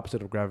to the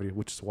opposite of gravity,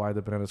 which is why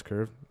the banana's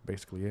curved.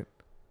 Basically, it.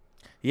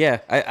 Yeah,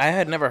 I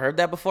had never heard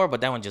that before, but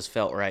that one just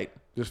felt right.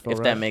 Just felt if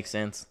right. that makes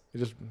sense.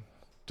 It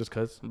just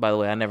cause. By the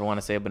way, I never want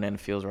to say a banana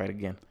feels right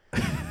again.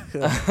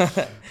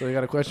 So you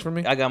got a question for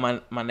me? I got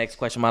my next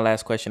question, my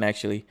last question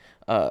actually.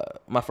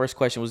 My first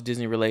question was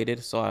Disney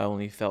related, so I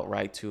only felt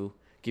right to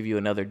give you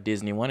another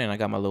Disney one, and I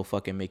got my little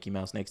fucking Mickey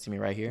Mouse next to me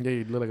right here. Yeah,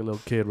 you look like a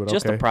little kid, but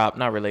Just okay. a prop,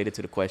 not related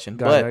to the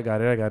question. I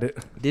got it.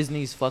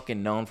 Disney's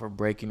fucking known for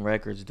breaking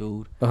records,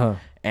 dude. Uh-huh.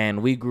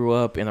 And we grew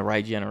up in the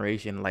right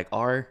generation. Like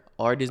our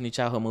Disney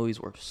childhood movies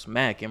were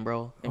smacking,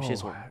 bro. Them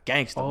shits were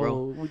gangsta,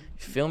 bro. You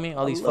feel me?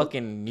 All these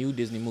fucking new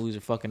Disney movies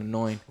are fucking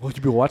annoying. Would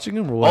you be watching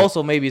them or what?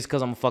 Also, maybe it's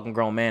because I'm a fucking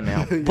grown man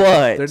now.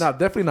 But they're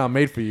definitely not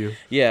made for you.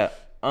 Yeah.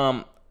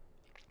 All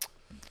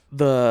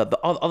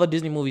the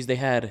Disney movies, they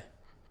had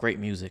great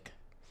music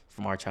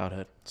from our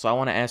childhood. So I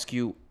want to ask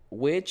you,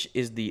 which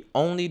is the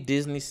only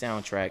Disney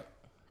soundtrack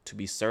to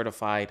be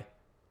certified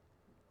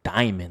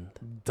diamond?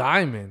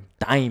 Diamond.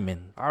 I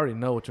already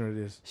know which one it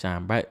is.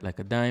 Shine bright like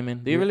a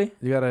diamond. Do you really?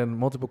 You got a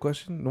multiple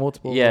question?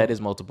 Multiple? Yeah, it is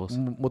multiples.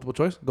 Multiple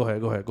choice? Go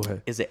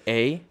ahead. Is it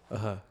A,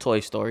 Toy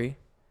Story,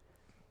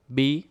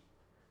 B,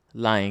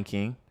 Lion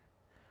King,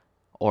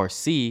 or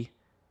C,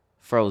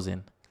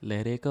 Frozen?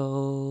 Let it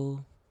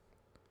go.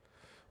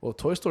 Well,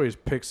 Toy Story is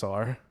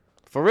Pixar.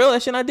 For real?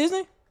 That shit not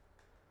Disney?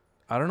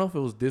 I don't know if it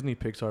was Disney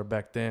Pixar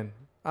back then.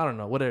 I don't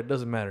know. Whatever. It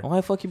doesn't matter. Why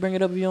the fuck you bring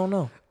it up if you don't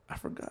know? I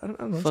forgot. I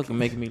don't know. Fucking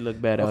making me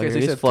look bad out Okay, here. so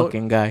you This said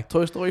fucking guy.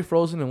 Toy Story,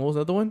 Frozen, and what was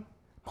the other one?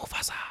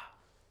 Mufasa.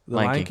 The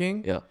Lion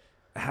King? Yeah.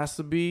 It has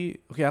to be.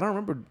 Okay, I don't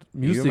remember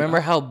music. You remember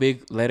how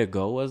big Let It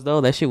Go was,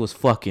 though? That shit was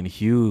fucking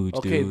huge,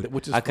 dude.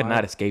 Which is I could fine.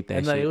 not escape that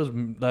and shit. Like, it was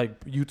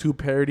like YouTube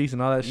parodies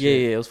and all that shit.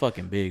 Yeah, it was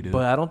fucking big, dude.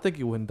 But I don't think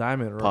it went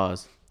diamond.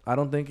 Pause. I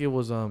don't think it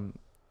was. It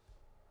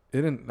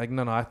didn't like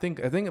no. I think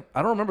I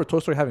don't remember Toy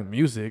Story having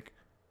music.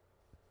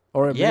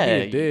 Or maybe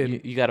it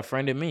did. You got a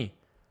friend in me.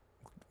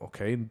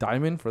 Okay,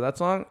 Diamond for that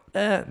song?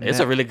 It's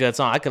a really good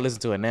song. I could listen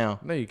to it now.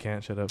 No, you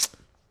can't. Shut up.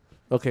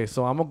 Okay,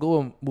 so I'm going to go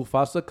with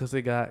Mufasa because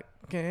they got,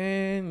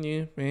 can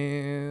you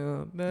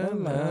feel the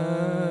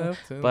love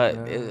tonight?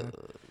 But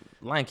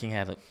Lion King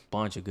had a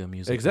bunch of good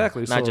music.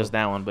 Exactly. Not just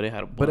that one, but it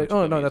had a bunch of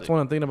good music. That's one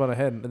I'm thinking about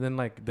ahead. And then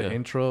like the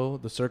intro,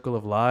 The Circle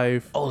of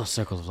Life. Oh, The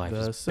Circle of Life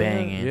is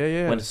banging.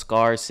 Yeah. When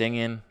Scar's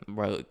singing,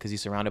 bro, because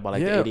he's surrounded by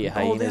like the idiot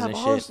hyenas and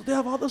shit. They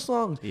have all the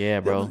songs.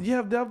 Yeah, bro. They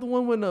have the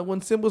one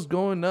when Simba's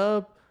growing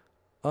up.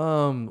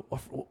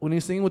 When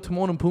he's singing with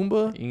Timon and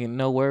Pumbaa. You get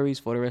no worries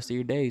for the rest of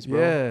your days,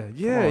 bro.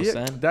 Yeah.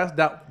 Son.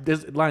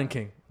 There's Lion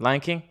King. Lion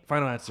King?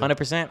 Final answer.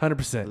 100%?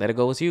 100%. Let It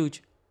Go was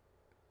huge.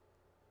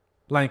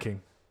 Lion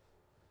King.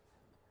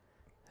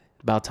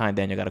 About time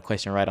Daniel got a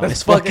question right on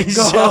this fucking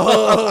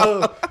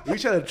show. You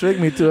trying to trick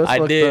me too.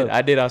 I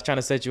did. I was trying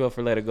to set you up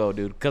for Let It Go,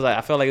 dude. Because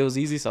I felt like it was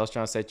easy, so I was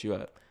trying to set you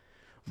up.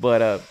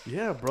 But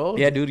yeah, bro.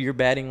 Yeah, dude, you're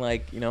batting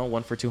like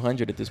 1 for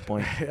 200 at this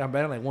point. I'm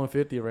batting like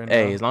 150 right now.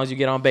 Hey, as long as you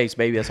get on base,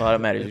 baby, that's all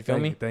that matters. You feel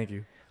me? Thank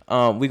you.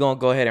 We're gonna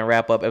go ahead and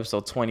wrap up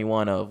episode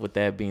 21 of With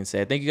That Being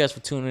Said. Thank you guys for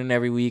tuning in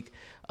every week.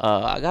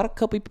 I got a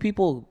couple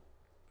people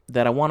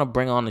that I want to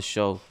bring on the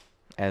show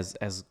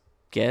as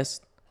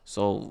guests.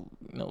 So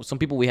some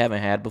people we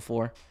haven't had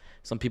before.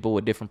 Some people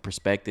with different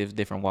perspectives,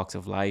 different walks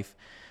of life.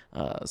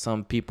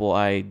 Some people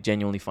I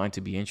genuinely find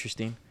to be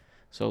interesting.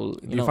 So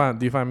do you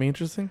find me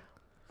interesting?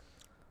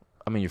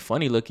 I mean, you're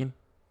funny looking.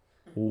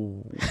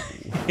 Ooh.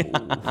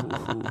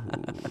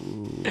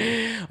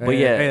 But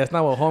yeah, hey, that's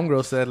not what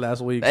Homegirl said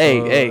last week.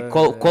 Hey,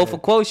 quote for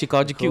quote, she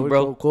called you cute,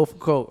 bro. Quote for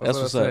quote. That's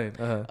what's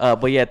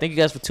up. But yeah, thank you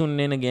guys for tuning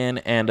in again,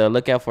 and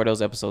look out for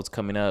those episodes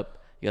coming up.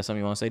 You got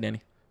something you want to say,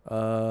 Danny?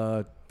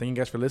 Thank you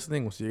guys for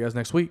listening. We'll see you guys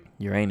next week.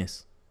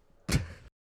 Uranus.